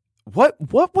 What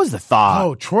was the thought?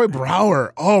 Oh, Troy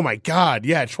Brouwer. Oh my God.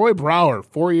 Yeah, Troy Brouwer.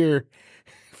 4-year,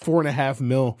 $4.5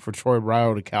 million for Troy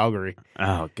Brouwer to Calgary.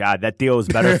 Oh God, that deal is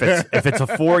better if it's a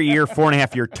 4-year,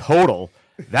 4.5-year total.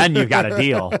 Then you got a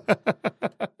deal.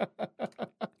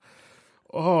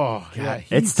 Oh, yeah.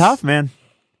 It's tough, man.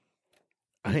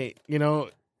 If you're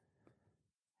going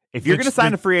to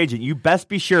sign a free agent, you best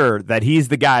be sure that he's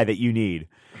the guy that you need.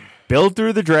 Build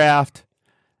through the draft,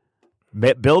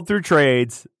 build through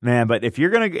trades, man. But if you're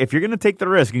gonna take the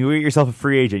risk and you get yourself a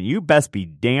free agent, you best be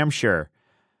damn sure.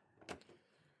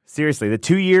 Seriously, for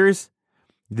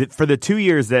the 2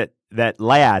 years that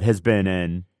Ladd has been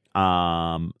in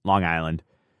Long Island,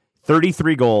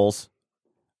 33 goals.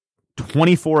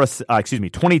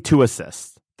 22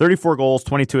 assists. 34 goals,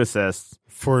 22 assists.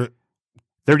 For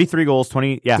 33 goals,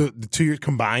 20, yeah. The 2 years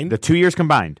combined? The 2 years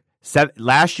combined.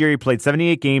 Last year he played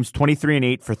 78 games,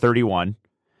 23-8 for 31.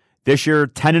 This year,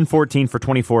 10-14 for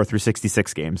 24 through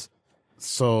 66 games.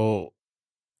 So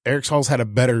Eric Stahl's had a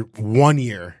better 1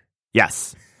 year.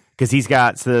 Yes.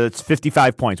 Because it's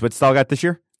 55 points. What Stahl got this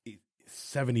year?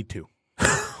 72.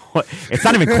 It's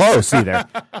not even close either.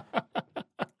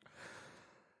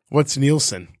 What's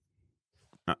Nielsen?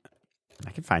 I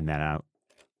can find that out.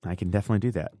 I can definitely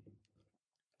do that.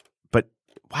 But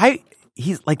why?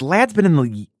 Ladd's been in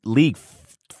the league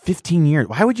 15 years.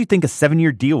 Why would you think a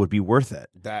 7-year deal would be worth it?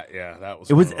 That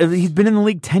was. He's been in the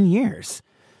league 10 years.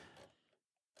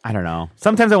 I don't know.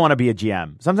 Sometimes I want to be a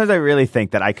GM. Sometimes I really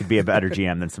think that I could be a better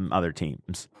GM than some other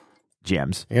teams.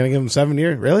 GMs. You're gonna give him 7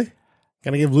 years? Really?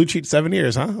 Gonna give Lucic 7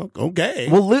 years, huh? Okay.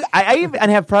 Well, I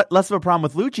even have less of a problem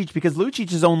with Lucic because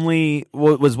Lucic is only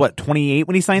was 28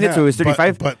 when he signed it, so he was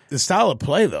 35. But the style of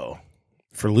play though,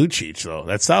 for Lucic though,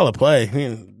 that style of play,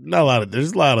 there's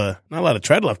not a lot of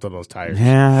tread left on those tires.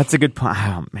 Yeah, that's a good point.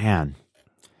 Oh man,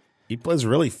 he plays a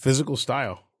really physical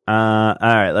style. All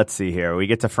right, let's see here. We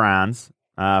get to Franz.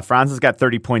 Franz has got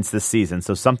 30 points this season,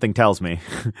 so something tells me.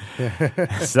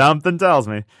 Something tells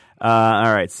me.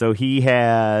 All right, so he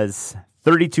has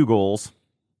 32 goals.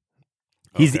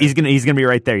 He's gonna be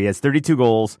right there. He has 32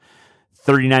 goals,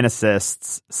 39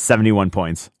 assists, 71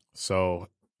 points. So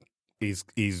he's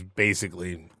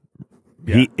basically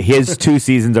his 2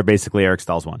 seasons are basically Eric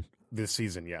Stahl's one. This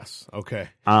season, yes. Okay.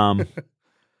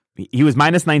 He was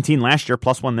minus 19 last year,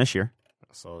 plus 1 this year.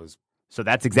 So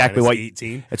that's exactly what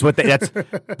 18. It's what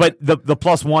but the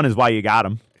plus 1 is why you got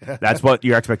him. That's what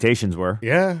your expectations were.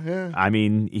 Yeah. I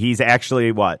mean, he's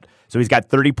actually what? So he's got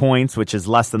 30 points, which is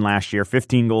less than last year,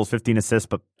 15 goals, 15 assists,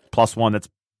 but plus 1 that's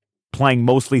playing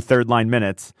mostly third line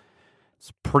minutes.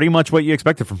 It's pretty much what you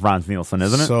expected from Franz Nielsen,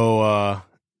 isn't it? So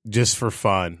just for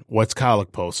fun, what's Kyle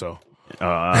Poso?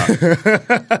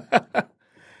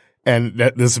 And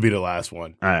this will be the last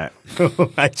one. All right.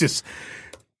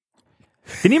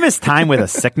 Didn't he miss time with a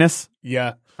sickness?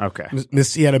 Yeah. Okay.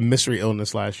 He had a mystery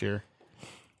illness last year.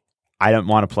 I didn't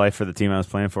want to play for the team I was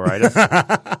playing for. Is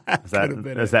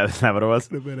that what it was?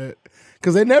 Could have been it.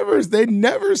 Because they never said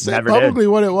Never publicly did.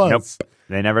 what it was. Nope.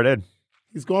 They never did.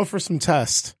 He's going for some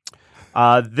test.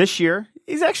 This year,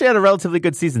 he's actually had a relatively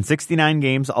good season. 69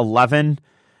 games, 11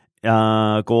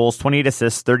 goals, 28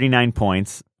 assists, 39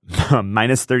 points,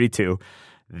 minus 32.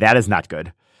 That is not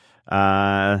good.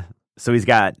 So he's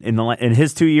got, in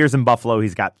his 2 years in Buffalo,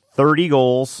 he's got 30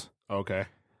 goals. Okay.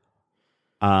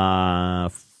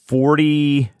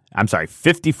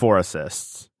 54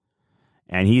 assists.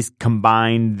 And he's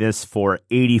combined this for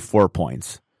 84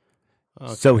 points.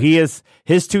 Okay. So his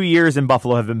 2 years in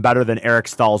Buffalo have been better than Eric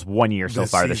Stahl's 1 year so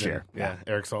far this year. Yeah,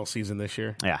 Eric Stahl's season this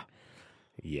year. Yeah.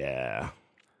 Yeah.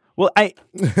 Well, I'm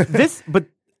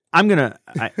gonna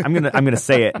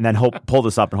say it and then pull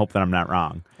this up and hope that I'm not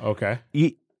wrong. Okay.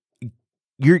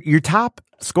 Your top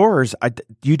scorers,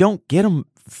 you don't get them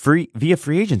via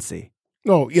free agency.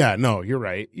 No, yeah, no, you're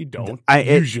right. You don't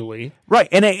usually, right?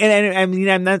 And I mean,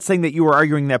 I'm not saying that you were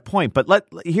arguing that point, but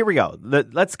here we go.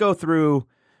 Let's go through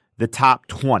the top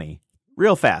 20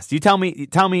 real fast. You tell me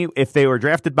if they were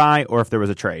drafted by or if there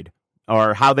was a trade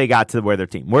or how they got to where their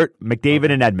team. McDavid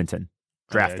in Edmonton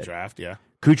drafted. Okay, draft, yeah.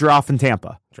 Kucherov in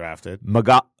Tampa drafted.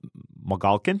 Macaulay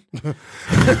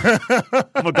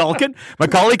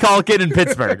Culkin in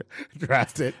Pittsburgh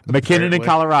drafted. McKinnon in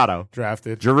Colorado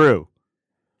drafted. Giroux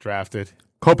drafted.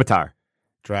 Kopitar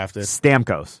drafted.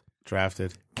 Stamkos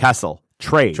drafted. Kessel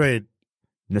trade.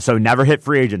 So never hit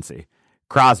free agency.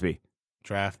 Crosby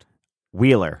draft.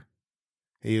 Wheeler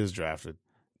he was drafted.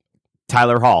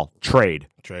 Tyler Hall trade.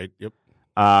 Yep.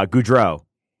 Goudreau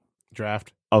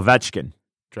draft. Ovechkin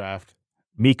draft.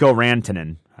 Mikko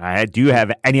Rantanen. Do you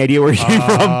have any idea where he came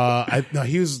from? I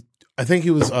think he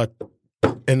was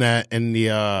in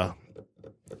the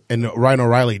Ryan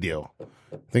O'Reilly deal. I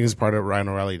think it's part of Ryan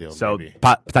O'Reilly deal. So maybe.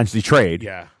 Potentially trade.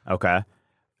 Yeah. Okay.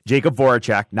 Jacob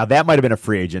Voracek. Now that might have been a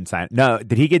free agent sign. No,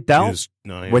 did he get dealt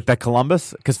with the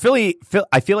Columbus? Because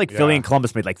I feel like Philly and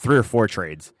Columbus made like 3 or 4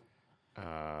 trades.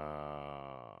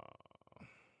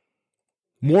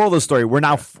 Moral of the story: we're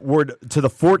to the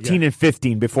 14 and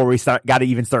 15 before we got to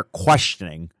even start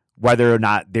questioning whether or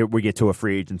not we get to a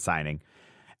free agent signing.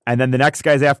 And then the next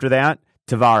guys after that: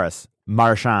 Tavares,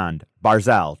 Marchand,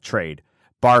 Barzal trade,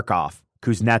 Barkov,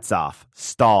 Kuznetsov,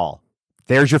 Stahl.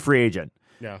 There's your free agent.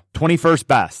 Yeah, 21st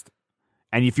best.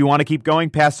 And if you want to keep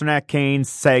going, Pasternak, Kane,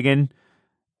 Sagan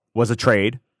was a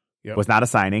trade, was not a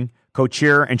signing.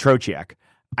 Couture and Trocheck.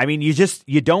 I mean, you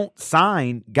don't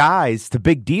sign guys to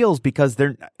big deals because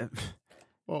they're.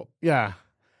 Well, yeah.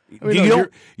 I mean,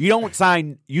 you don't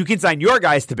sign. You can sign your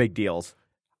guys to big deals.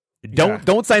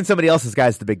 Don't sign somebody else's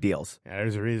guys to big deals. Yeah,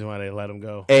 there's a reason why they let them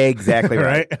go. Exactly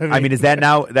right. I mean, is that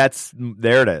now?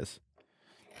 There it is.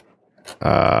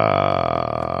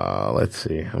 Let's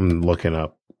see. I'm looking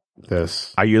up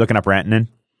this. Are you looking up Rantanen?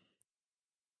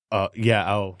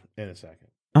 Yeah. Oh, in a second.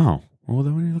 Oh, well,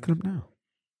 then what are you looking up now?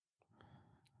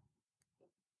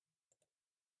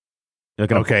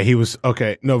 Okay, he was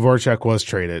okay. No, Voracek was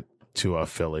traded to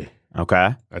Philly.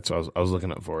 Okay, that's what I was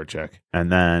looking at Voracek.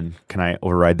 And then, can I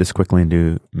override this quickly and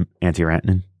do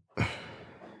anti-Rantanen?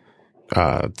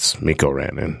 It's Mikko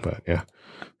Rantanen, but yeah.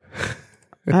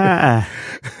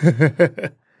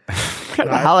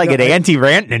 How I get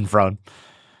anti-Rantanen from?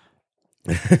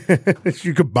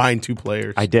 You combine 2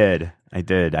 players. I did. I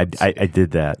did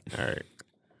that. All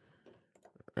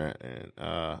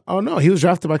right. Oh no, he was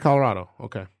drafted by Colorado.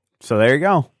 Okay. So there you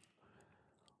go.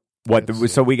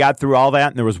 So we got through all that,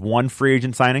 and there was one free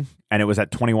agent signing, and it was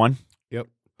at 21. Yep.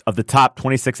 Of the top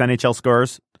 26 NHL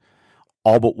scorers,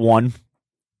 all but one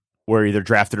were either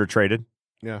drafted or traded.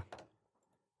 Yeah.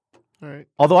 All right.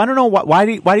 Although I don't know why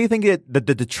do you think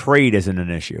the trade isn't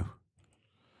an issue?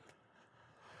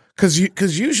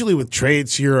 Because usually with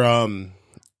trades,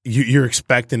 you're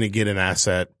expecting to get an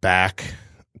asset back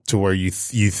to where you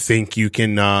think you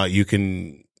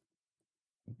can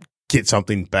get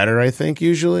something better. I think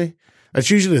usually that's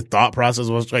usually the thought process.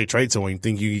 Was I trade someone, you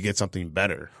think you could get something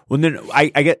better. Well, then I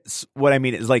get what I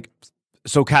mean is like,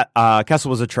 so Kessel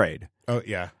was a trade. Oh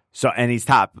yeah. So and he's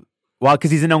top. Well,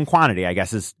 because he's a known quantity, I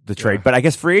guess is the trade. Yeah. But I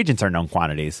guess free agents are known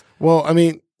quantities. Well, I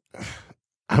mean,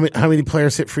 how many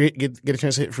players get a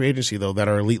chance to hit free agency though that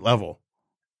are elite level?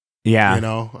 Yeah. You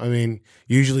know, I mean,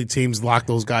 usually teams lock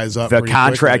those guys up. The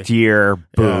contract quickly. year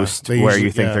boost where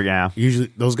you think they're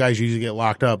usually those guys usually get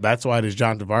locked up. That's why this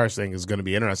John Tavares thing is going to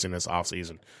be interesting this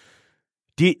offseason.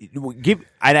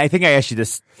 I think I asked you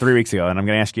this 3 weeks ago, and I'm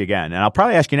going to ask you again, and I'll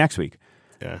probably ask you next week.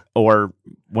 Yeah. Or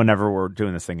whenever we're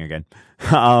doing this thing again.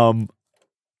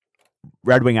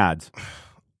 Red Wing odds.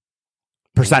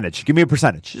 Percentage. Give me a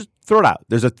percentage. Just throw it out.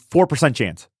 There's a 4%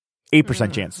 chance.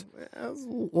 8% chance.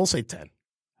 We'll say 10.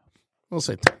 We'll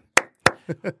say 10.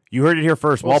 You heard it here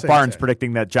first. We'll Walt say Barnes 10.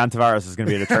 predicting that John Tavares is going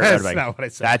to be a Detroit Red That's Wing. not what I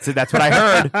said. That's it. That's what I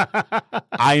heard.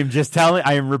 I am just telling.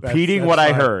 I am repeating That's what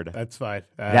I fine. heard. That's fine.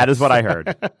 That is what I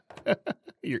heard.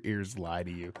 Your ears lie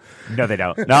to you. No, they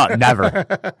don't. No, never.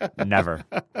 Never.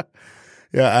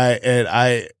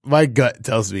 Yeah, my gut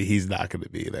tells me he's not going to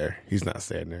be there. He's not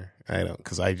staying there. I don't,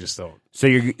 because I just don't. So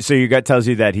your gut tells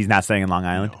you that he's not staying in Long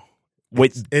Island? No.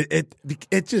 With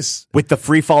It just, with the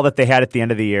free fall that they had at the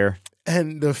end of the year.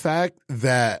 and the fact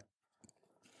that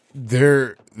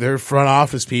their front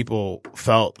office people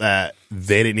felt that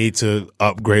they didn't need to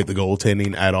upgrade the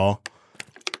goaltending at all,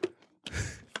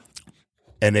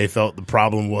 and they felt the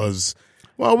problem was,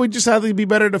 well, we just had to be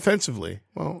better defensively.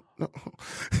 Well, no.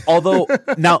 Although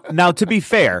now to be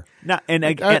fair,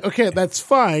 Okay, that's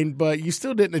fine, but you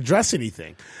still didn't address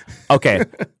anything. okay,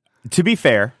 to be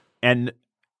fair, and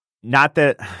not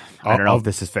that I don't know if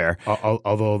this is fair,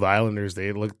 Although the Islanders,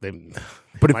 they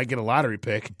might get a lottery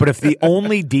pick. but if the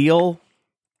only deal,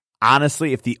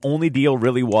 honestly, if the only deal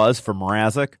really was for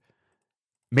Mrazek,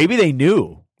 maybe they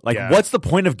knew. Like, Yeah. what's the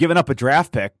point of giving up a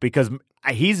draft pick because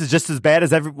he's just as bad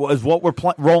as what we're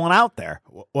rolling out there.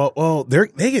 Well,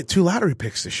 they get 2 lottery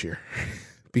picks this year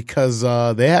because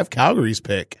they have Calgary's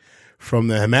pick from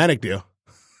the Hamanek deal,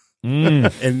 and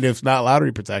it's not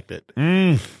lottery protected,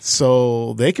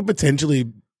 so they could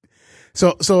potentially.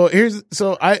 So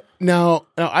I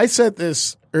said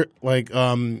this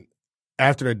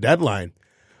after the deadline.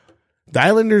 The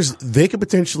Islanders, they could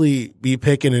potentially be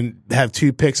picking and have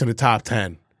 2 picks in the top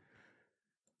 10.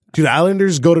 Do the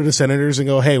Islanders go to the Senators and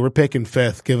go, hey, we're picking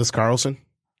 5th, give us Carlson?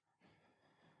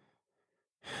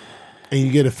 And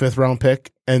you get a 5th round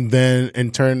pick, and then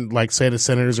in turn, like, say the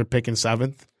Senators are picking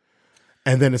 7th,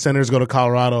 and then the Senators go to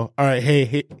Colorado. All right,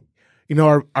 hey, you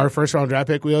know our first round draft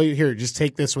pick, we owe you, here, just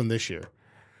take this one this year.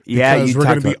 Yeah, Because you we're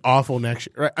going talked to be about- awful next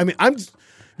year. Right? I mean,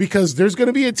 because there's going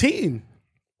to be a team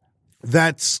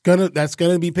that's gonna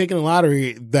be picking a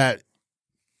lottery that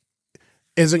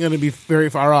isn't going to be very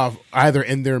far off either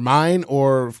in their mind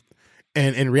or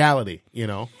in reality, you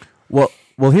know. Well,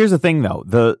 here's the thing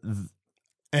though.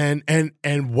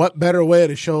 And what better way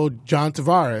to show John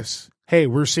Tavares, hey,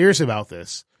 we're serious about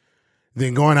this,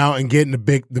 than going out and getting the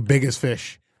biggest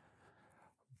fish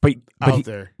out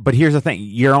there. But here's the thing: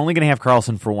 you're only going to have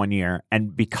Carlson for 1 year,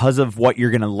 and because of what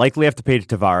you're going to likely have to pay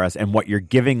to Tavares and what you're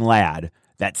giving Ladd,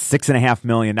 that's $6.5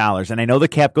 million. And I know the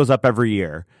cap goes up every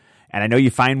year, and I know you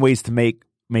find ways to make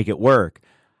it work.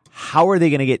 How are they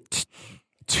going to get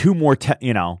 2 more? How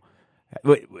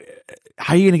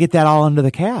are you going to get that all under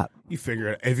the cap? You figure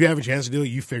it. If you have a chance to do it,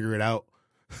 you figure it out.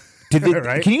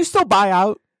 Right? Can you still buy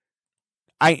out?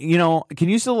 Can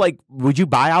you still would you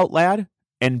buy out Ladd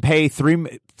and pay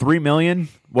 $3 million?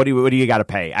 What do you got to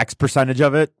pay? X percentage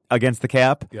of it against the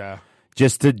cap? Yeah.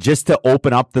 Just to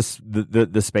open up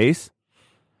the space?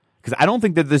 Because I don't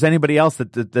think that there's anybody else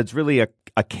that's really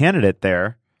a candidate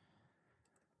there.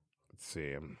 Let's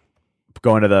see.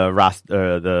 Going to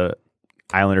the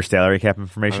Islander salary cap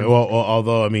information.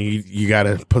 Although you got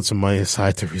to put some money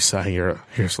aside to resign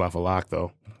Yaroslav Halak,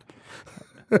 though,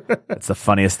 That's the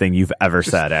funniest thing you've ever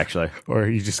said, actually. or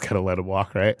you just got to let him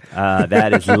walk, right?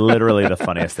 That is literally the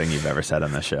funniest thing you've ever said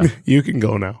on this show. You can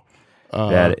go now.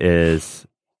 That is.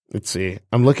 Let's see.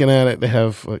 I'm looking at it. They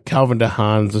have Calvin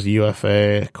DeHaan's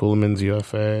UFA, Kuhlman's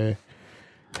UFA,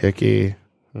 Hickey.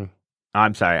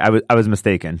 I'm sorry, I was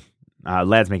mistaken.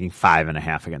 Ladd's making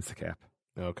 5.5 against the cap.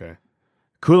 Okay.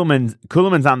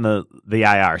 Kuhlman's on the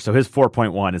IR, so his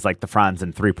 4.1 is like the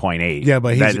Franzen 3.8. Yeah,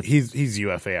 but he's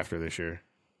UFA after this year.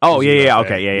 Oh he's yeah, UFA.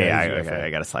 okay, Yeah, he's okay. UFA. I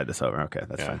got to slide this over. Okay,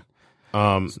 that's Yeah.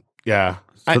 fine. Yeah.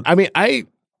 So-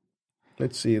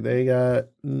 Let's see. They got.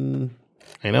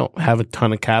 I don't have a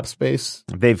ton of cap space.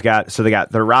 They got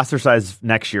their roster size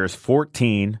next year is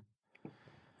 14.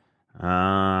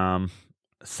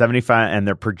 75, and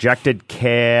their projected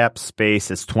cap space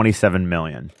is 27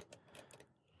 million.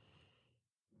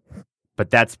 But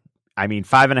that's,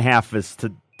 5.5 is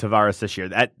to Tavares this year.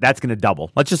 That's going to double.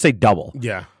 Let's just say double.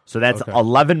 Yeah. So that's Okay.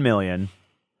 11 million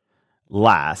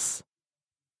less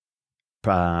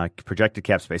projected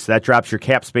cap space. So that drops your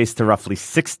cap space to roughly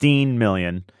 16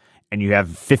 million, and you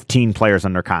have 15 players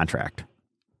under contract.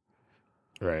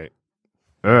 Right.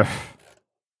 Ugh.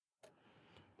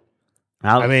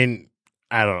 I don't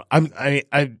know.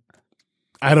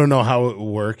 I don't know how it would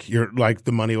work. You're like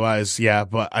the money wise, yeah,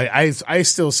 but I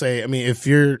still say, if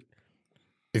you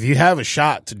have a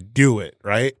shot to do it,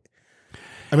 right?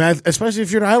 Especially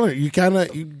if you're an Islander,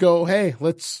 you go, hey,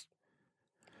 let's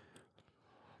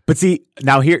But see,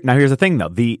 here's the thing though.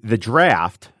 The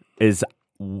draft is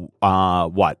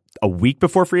what, a week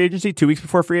before free agency, 2 weeks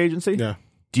before free agency? Yeah.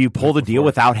 Do you pull the deal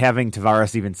without having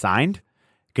Tavares even signed?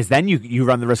 Because then you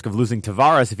run the risk of losing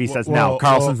Tavares if he says, no,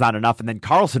 Carlson's not enough, and then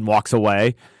Carlson walks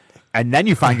away, and then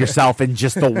you find yourself in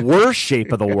just the worst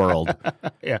shape of the world.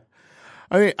 Yeah.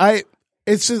 I mean,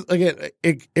 it's just, again,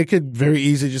 it could very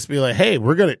easily just be like, hey,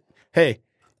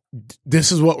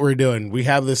 this is what we're doing. We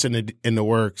have this in the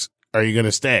works. Are you going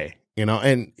to stay? You know,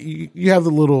 and you have the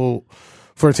little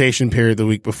flirtation period the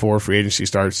week before free agency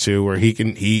starts too, where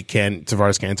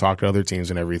Tavares can talk to other teams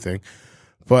and everything.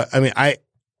 But I mean, I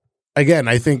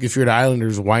think if you're the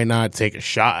Islanders, why not take a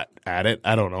shot at it?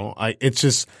 I don't know.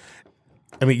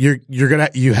 You're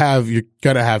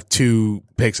gonna have 2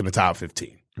 picks in the top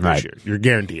 15 this year. You're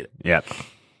guaranteed it. Yep.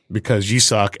 Because you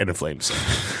suck and the Flames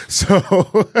suck.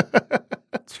 So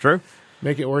it's true.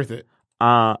 Make it worth it.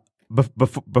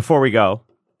 Before we go,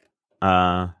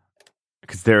 because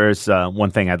there is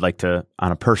one thing I'd like to,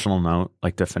 on a personal note,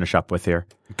 like to finish up with here.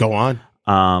 Go on.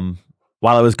 While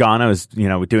I was gone, I was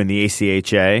doing the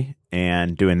ACHA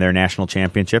and doing their national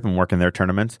championship and working their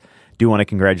tournaments. Do want to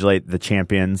congratulate the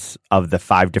champions of the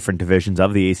 5 different divisions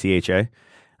of the ACHA.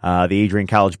 The Adrian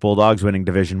College Bulldogs winning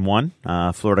Division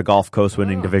 1, Florida Gulf Coast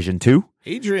winning Division 2.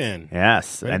 Adrian.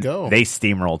 Yes. Way to go. They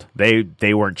steamrolled.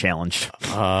 They weren't challenged.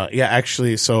 Yeah,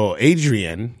 actually, so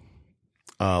Adrian,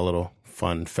 a little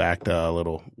fun fact, a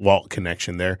little Walt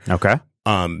connection there. Okay.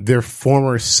 Their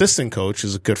former assistant coach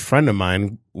is a good friend of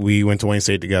mine. We went to Wayne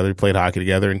State together, played hockey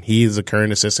together, and he is the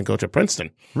current assistant coach at Princeton.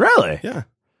 Really? Yeah.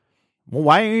 Well,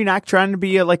 why are you not trying to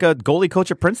be like a goalie coach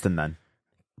at Princeton then?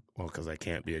 Well, because I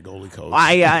can't be a goalie coach.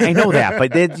 I know that,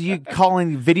 but you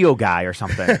calling video guy or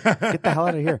something. Get the hell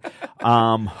out of here.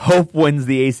 Hope wins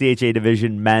the ACHA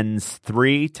Division Men's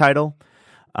 3 title.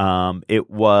 It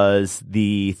was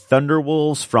the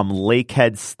Thunderwolves from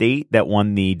Lakehead State that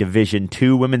won the Division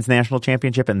 2 Women's National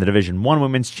Championship, and the Division 1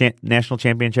 Women's National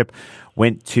Championship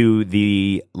went to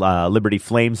the Liberty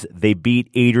Flames. They beat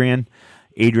Adrian,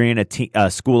 a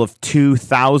school of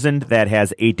 2,000 that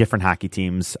has 8 different hockey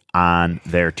teams on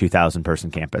their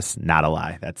 2,000-person campus. Not a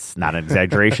lie. That's not an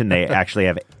exaggeration. They actually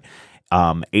have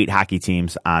 8 hockey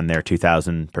teams on their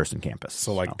 2,000-person campus.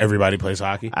 So, everybody plays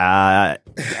hockey?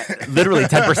 Literally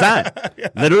 10%. Yeah.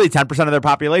 Literally 10% of their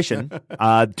population.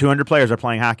 200 players are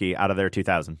playing hockey out of their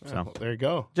 2,000. So well, there you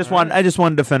go. I just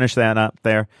wanted to finish that up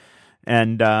there.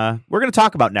 And we're going to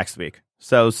talk about next week.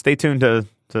 So stay tuned to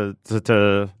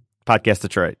Podcast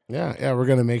Detroit. Yeah, we're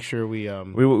gonna make sure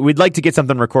we'd like to get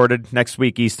something recorded next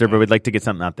week, Easter, but we'd like to get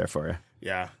something out there for you.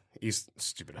 Yeah,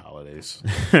 stupid holidays.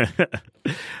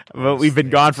 But we've been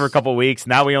gone for a couple weeks.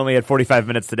 Now we only had 45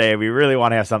 minutes today. We really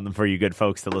want to have something for you good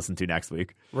folks to listen to next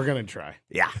week. We're gonna try.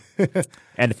 Yeah,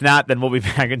 and if not, then we'll be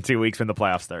back in 2 weeks when the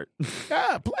playoffs start.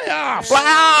 Yeah,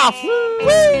 playoffs.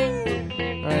 Woo!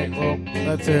 All right, well,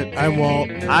 that's it. I'm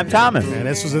Walt. I'm Thomas, and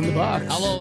this was In the Box. Hello.